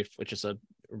think it's a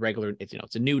regular,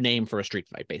 it's a new name for a street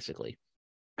fight, basically.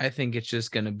 I think it's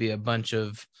just going to be a bunch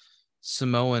of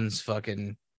Samoans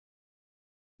fucking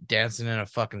dancing in a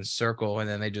fucking circle, and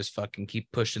then they just fucking keep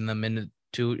pushing them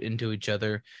into each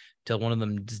other till one of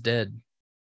them is dead.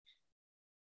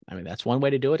 I mean, that's one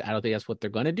way to do it. I don't think that's what they're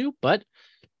going to do, but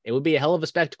it would be a hell of a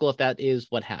spectacle if that is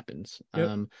what happens.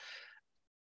 Yep.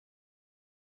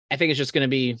 I think it's just going to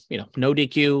be, no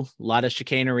DQ, a lot of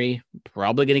chicanery,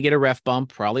 probably going to get a ref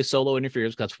bump, probably solo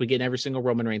interference, because we get in every single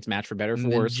Roman Reigns match, for better or for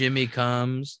worse. Jimmy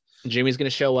comes. Jimmy's going to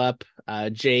show up.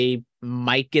 Jey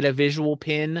might get a visual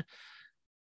pin,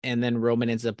 and then Roman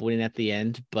ends up winning at the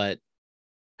end. But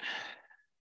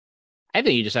I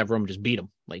think you just have Roman just beat him.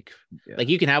 Like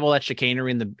you can have all that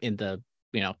chicanery in the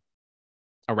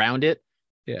around it,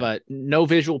 but no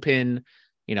visual pin.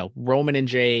 Roman and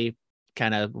Jey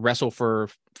kind of wrestle for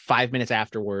 5 minutes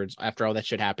afterwards, after all that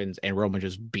shit happens, and Roman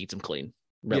just beats him clean,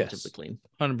 relatively clean.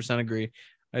 100% agree.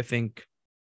 I think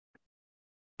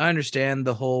I understand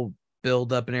the whole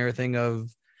build up and everything of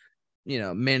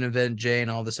main event Jay and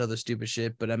all this other stupid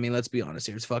shit. But I mean, let's be honest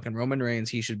here. It's fucking Roman Reigns.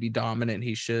 He should be dominant.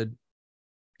 He should,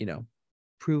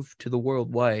 prove to the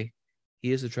world why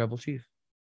he is the tribal chief.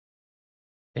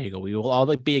 There you go. We will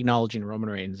all be acknowledging Roman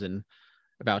Reigns in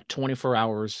about 24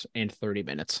 hours and 30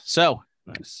 minutes. So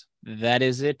Nice. that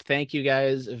is it. Thank you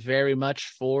guys very much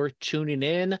for tuning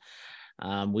in.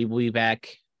 We will be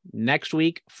back next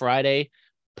week, Friday,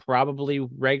 probably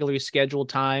regularly scheduled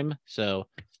time. So,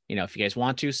 if you guys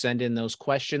want to send in those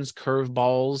questions,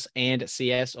 curveballs and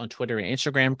CS on Twitter and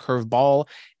Instagram, curveball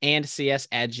and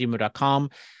CS@gmail.com.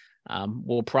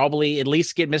 We'll probably at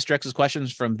least get Mr. X's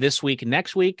questions from this week,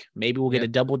 next week. Maybe we'll get a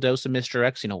double dose of Mr.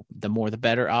 X, the more, the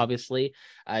better, obviously.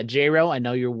 J-Ro, I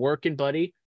know you're working,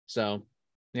 buddy. So,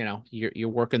 you're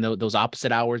working those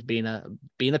opposite hours being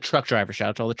a truck driver. Shout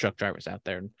out to all the truck drivers out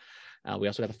there. And we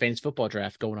also got the fantasy football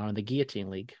draft going on in the Guillotine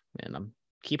League, and I'm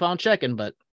keep on checking,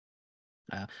 but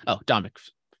Dominic,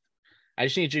 I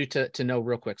just need you to know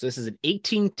real quick. So this is an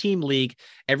 18-team league.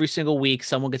 Every single week,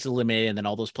 someone gets eliminated, and then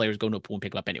all those players go into a pool and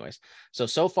pick them up anyways.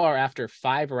 So far, after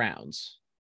 5 rounds,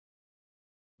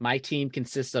 my team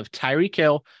consists of Tyreek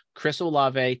Hill, Chris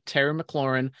Olave, Terry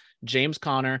McLaurin, James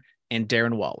Conner, and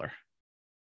Darren Waller.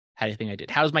 How do you think I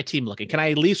did? How's my team looking? Can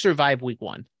I at least survive week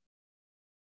 1?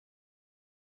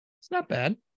 It's not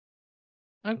bad.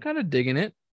 I'm kind of digging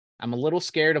it. I'm a little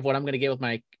scared of what I'm going to get with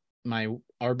my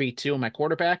RB2 and my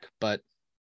quarterback, but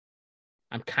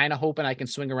I'm kind of hoping I can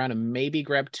swing around and maybe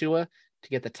grab Tua to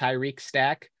get the Tyreek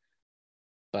stack.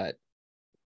 But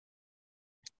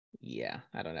yeah,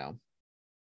 I don't know.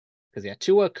 Because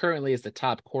Tua currently is the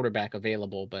top quarterback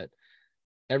available, but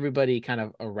everybody kind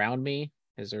of around me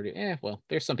is already,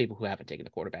 there's some people who haven't taken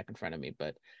the quarterback in front of me,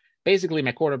 but basically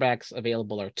my quarterbacks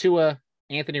available are Tua,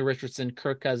 Anthony Richardson,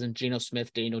 Kirk Cousins, Geno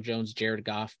Smith, Daniel Jones, Jared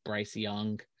Goff, Bryce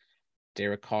Young,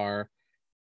 Derek Carr.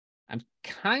 I'm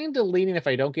kind of leaning, if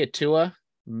I don't get Tua,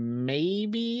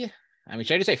 maybe.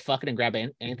 Should I just say fuck it and grab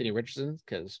Anthony Richardson?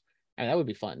 Because that would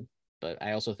be fun. But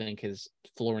I also think his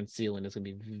floor and ceiling is going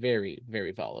to be very,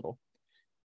 very volatile.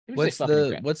 It's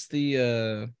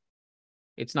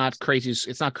not crazy.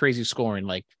 It's not crazy scoring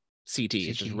like CT.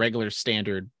 It's just regular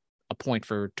standard, a point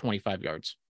for 25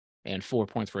 yards and 4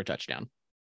 points for a touchdown.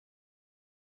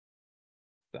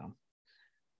 So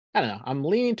I don't know. I'm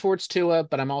leaning towards Tua,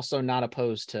 but I'm also not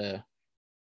opposed to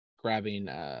grabbing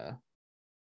I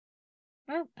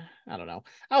don't know.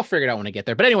 I'll figure it out when I get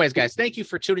there. But anyways, guys, thank you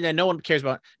for tuning in. No one cares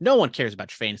about your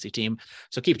fantasy team.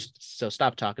 So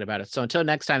stop talking about it. So until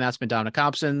next time, that's been Dominic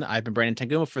Thompson. I've been Brandon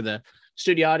Tanguma for the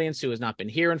studio audience who has not been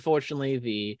here,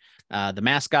 unfortunately. The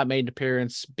mascot made an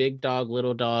appearance, Big Dog,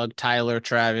 Little Dog, Tyler,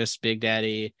 Travis, Big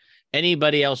Daddy,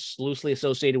 anybody else loosely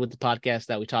associated with the podcast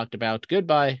that we talked about.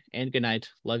 Goodbye and good night.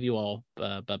 Love you all.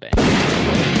 Bye-bye.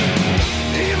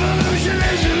 Evolution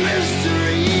is a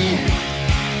mystery.